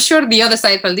 I'm sure the other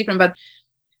side felt different, but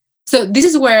so this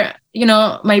is where,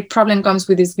 my problem comes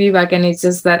with this VBAC, and it's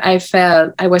just that I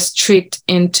felt I was tricked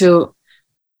into,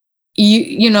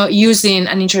 using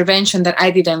an intervention that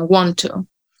I didn't want to.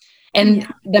 And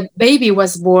the baby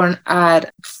was born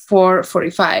at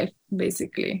 4:45,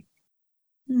 basically.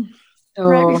 So,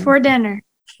 right before dinner.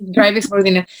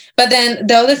 But then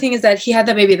the other thing is that he had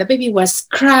the baby. The baby was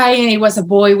crying. It was a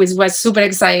boy, which was super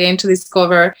exciting to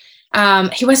discover.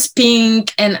 He was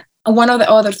pink. And one of the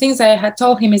other things I had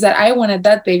told him is that I wanted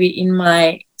that baby in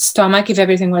my stomach if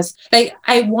everything was like,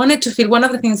 I wanted to feel, one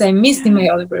of the things I missed in my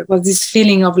other birth was this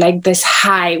feeling of like this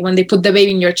high when they put the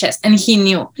baby in your chest. And he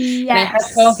knew. Yes. And I had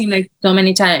told him like so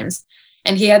many times.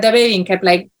 And he had the baby and kept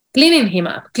like cleaning him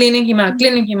up.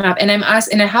 And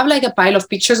I have like a pile of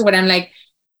pictures where I'm like,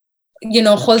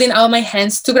 holding out my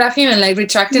hands to grab him and like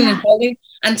retracting and holding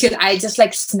until I just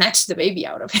like snatched the baby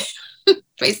out of him.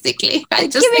 Basically, I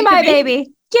just give me my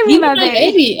baby. Give me my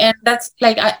baby. And that's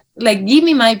like, give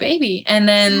me my baby. And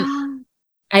then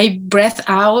I breathed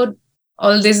out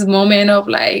all this moment of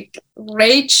like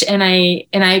rage, and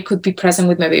I could be present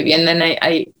with my baby. And then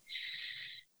I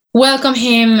welcome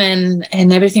him,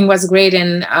 and everything was great.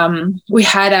 And we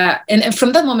had and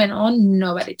from that moment on,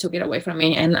 nobody took it away from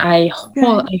me. And I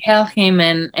held him,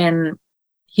 and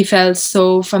he felt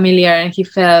so familiar, and he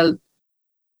felt,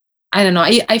 I don't know,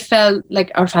 I felt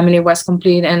like our family was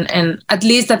complete, and at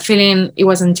least that feeling, it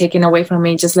wasn't taken away from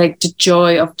me, just like the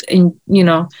joy of,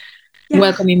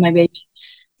 welcoming my baby.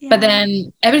 But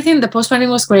then everything, the postpartum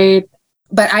was great,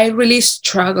 but I really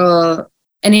struggle.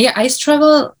 And I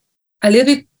struggle a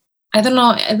little bit. I don't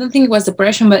know. I don't think it was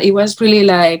depression, but it was really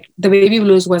like the baby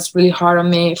blues was really hard on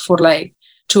me for like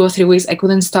 2 or 3 weeks. I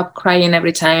couldn't stop crying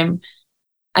every time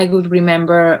I could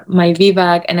remember my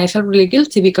VBAC, and I felt really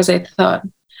guilty because I thought,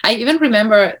 I even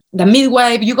remember the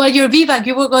midwife, you got your VBAC,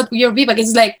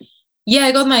 It's like, yeah,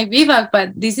 I got my VBAC,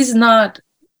 but this is not,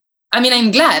 I mean,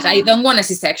 I'm glad. I don't want a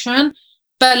C-section,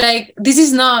 but like, this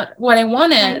is not what I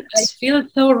wanted. Right. I feel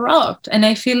so robbed, and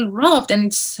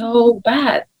it's so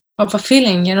bad of a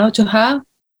feeling, to have.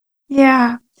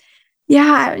 Yeah. You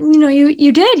got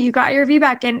your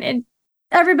VBAC, and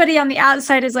everybody on the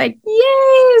outside is like,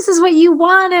 yay, this is what you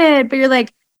wanted. But you're like,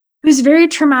 it was very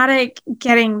traumatic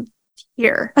getting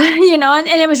here, and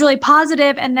it was really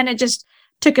positive. And then it just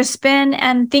took a spin,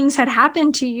 and things had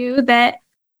happened to you that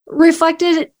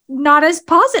reflected not as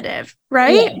positive.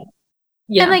 Right.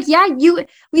 Yeah. And like,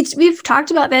 we've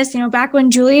talked about this, back when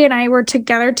Julie and I were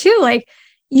together too, like,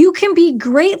 you can be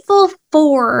grateful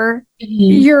for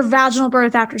your vaginal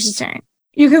birth after cesarean.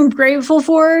 You can be grateful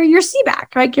for your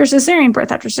CBAC, like your cesarean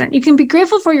birth after cesarean. You can be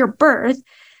grateful for your birth,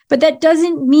 but that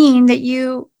doesn't mean that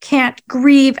you can't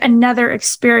grieve another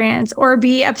experience or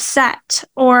be upset,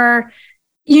 or,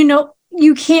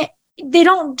 you can't, they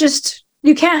don't just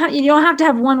You don't have to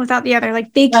have one without the other.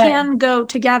 Like they can go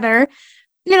together,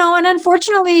 and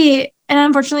unfortunately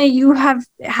you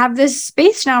have this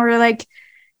space now where you're like,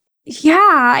 yeah,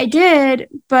 I did,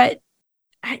 but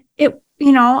I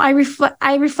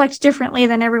reflect differently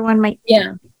than everyone might.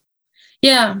 Yeah.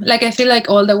 Yeah. Like, I feel like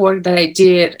all the work that I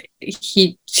did,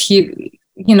 he took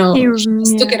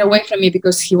it away from me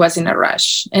because he was in a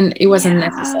rush and it wasn't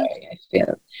necessary, I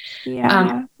feel.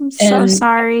 Yeah. I'm so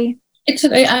sorry. It's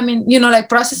okay. I mean, like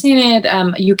processing it,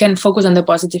 you can focus on the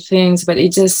positive things, but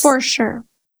it just... For sure.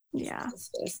 Yeah.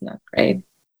 It's not great.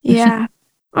 Yeah.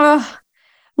 Oh,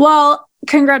 well,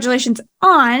 congratulations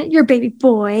on your baby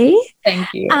boy.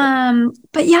 Thank you.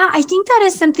 But yeah, I think that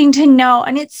is something to know.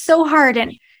 And it's so hard.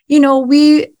 And,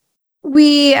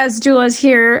 we as doulas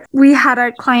here, we had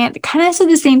a client that kind of said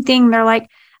the same thing. They're like,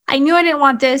 I knew I didn't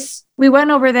want this. We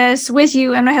went over this with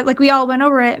you. And I had we all went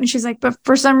over it. And she's like, but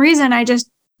for some reason, I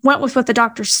just went with what the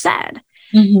doctor said.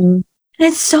 Mm-hmm. And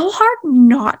it's so hard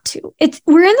not to.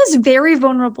 We're in this very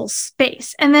vulnerable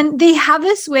space. And then they have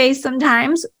this way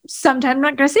sometimes, I'm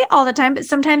not going to say all the time, but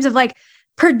sometimes of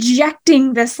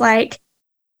projecting this,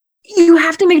 you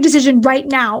have to make a decision right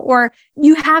now, or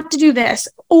you have to do this,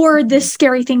 or this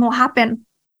scary thing will happen.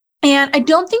 And I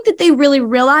don't think that they really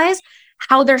realize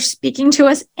how they're speaking to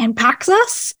us impacts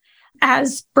us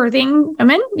as birthing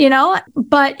women,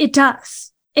 but it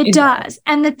does. It does.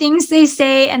 And the things they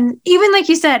say, and even like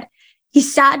you said, he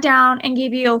sat down and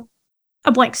gave you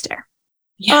a blank stare.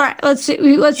 Yeah. All right, let's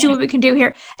see what we can do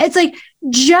here. It's like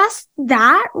just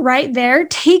that right there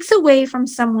takes away from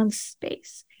someone's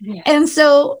space. Yes. And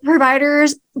so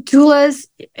providers, doulas,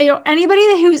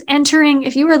 anybody who's entering,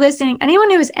 if you were listening, anyone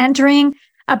who is entering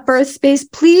a birth space,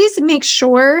 please make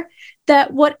sure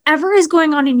that whatever is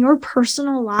going on in your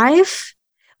personal life,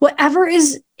 whatever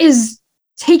is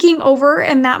taking over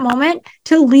in that moment,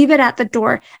 to leave it at the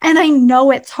door. And I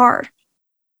know it's hard.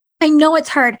 And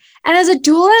as a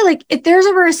doula, if there's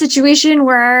ever a situation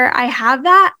where I have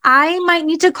that, I might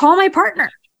need to call my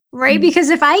partner, right? Mm-hmm. Because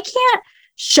if I can't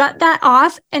shut that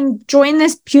off and join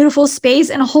this beautiful space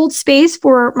and hold space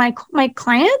for my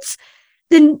clients,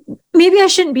 then maybe I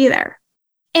shouldn't be there.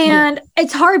 And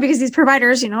it's hard because these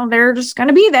providers, they're just going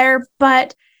to be there,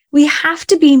 but we have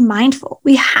to be mindful.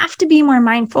 We have to be more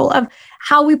mindful of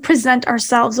how we present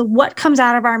ourselves, of what comes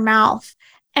out of our mouth.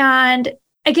 And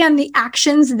again, the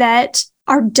actions that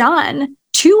are done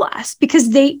to us,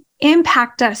 because they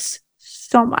impact us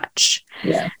so much.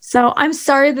 Yeah. So I'm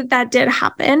sorry that did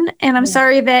happen. And I'm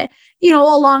sorry that,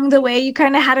 along the way, you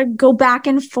kind of had to go back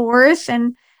and forth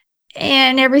and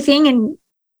everything.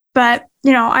 But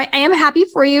I am happy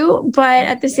for you, but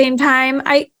at the same time,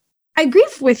 I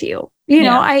grieve with you.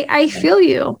 I feel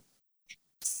you.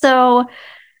 So,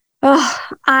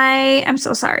 I am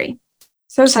so sorry.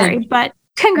 So sorry, but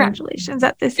congratulations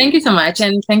at this. Thank you so much.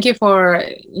 And thank you for,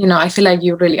 I feel like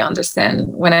you really understand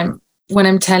when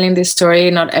I'm telling this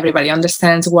story. Not everybody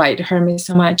understands why it hurt me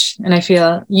so much. And I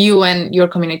feel you and your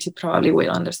community probably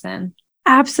will understand.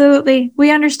 Absolutely.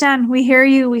 We understand. We hear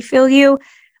you. We feel you.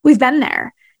 We've been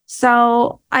there.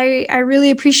 So I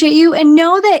really appreciate you, and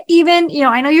know that even,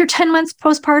 I know you're 10 months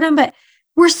postpartum, but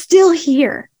we're still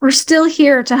here. We're still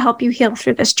here to help you heal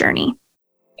through this journey.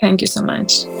 Thank you so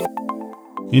much.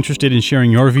 Interested in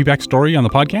sharing your VBAC story on the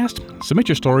podcast? Submit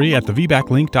your story at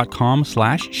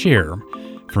thevbaclink.com/share.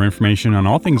 For information on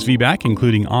all things VBAC,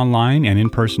 including online and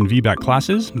in-person VBAC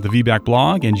classes, the VBAC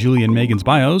blog, and Julie and Megan's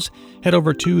bios, head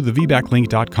over to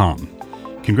thevbaclink.com.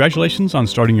 Congratulations on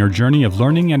starting your journey of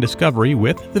learning and discovery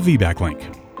with the VBAC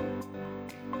Link.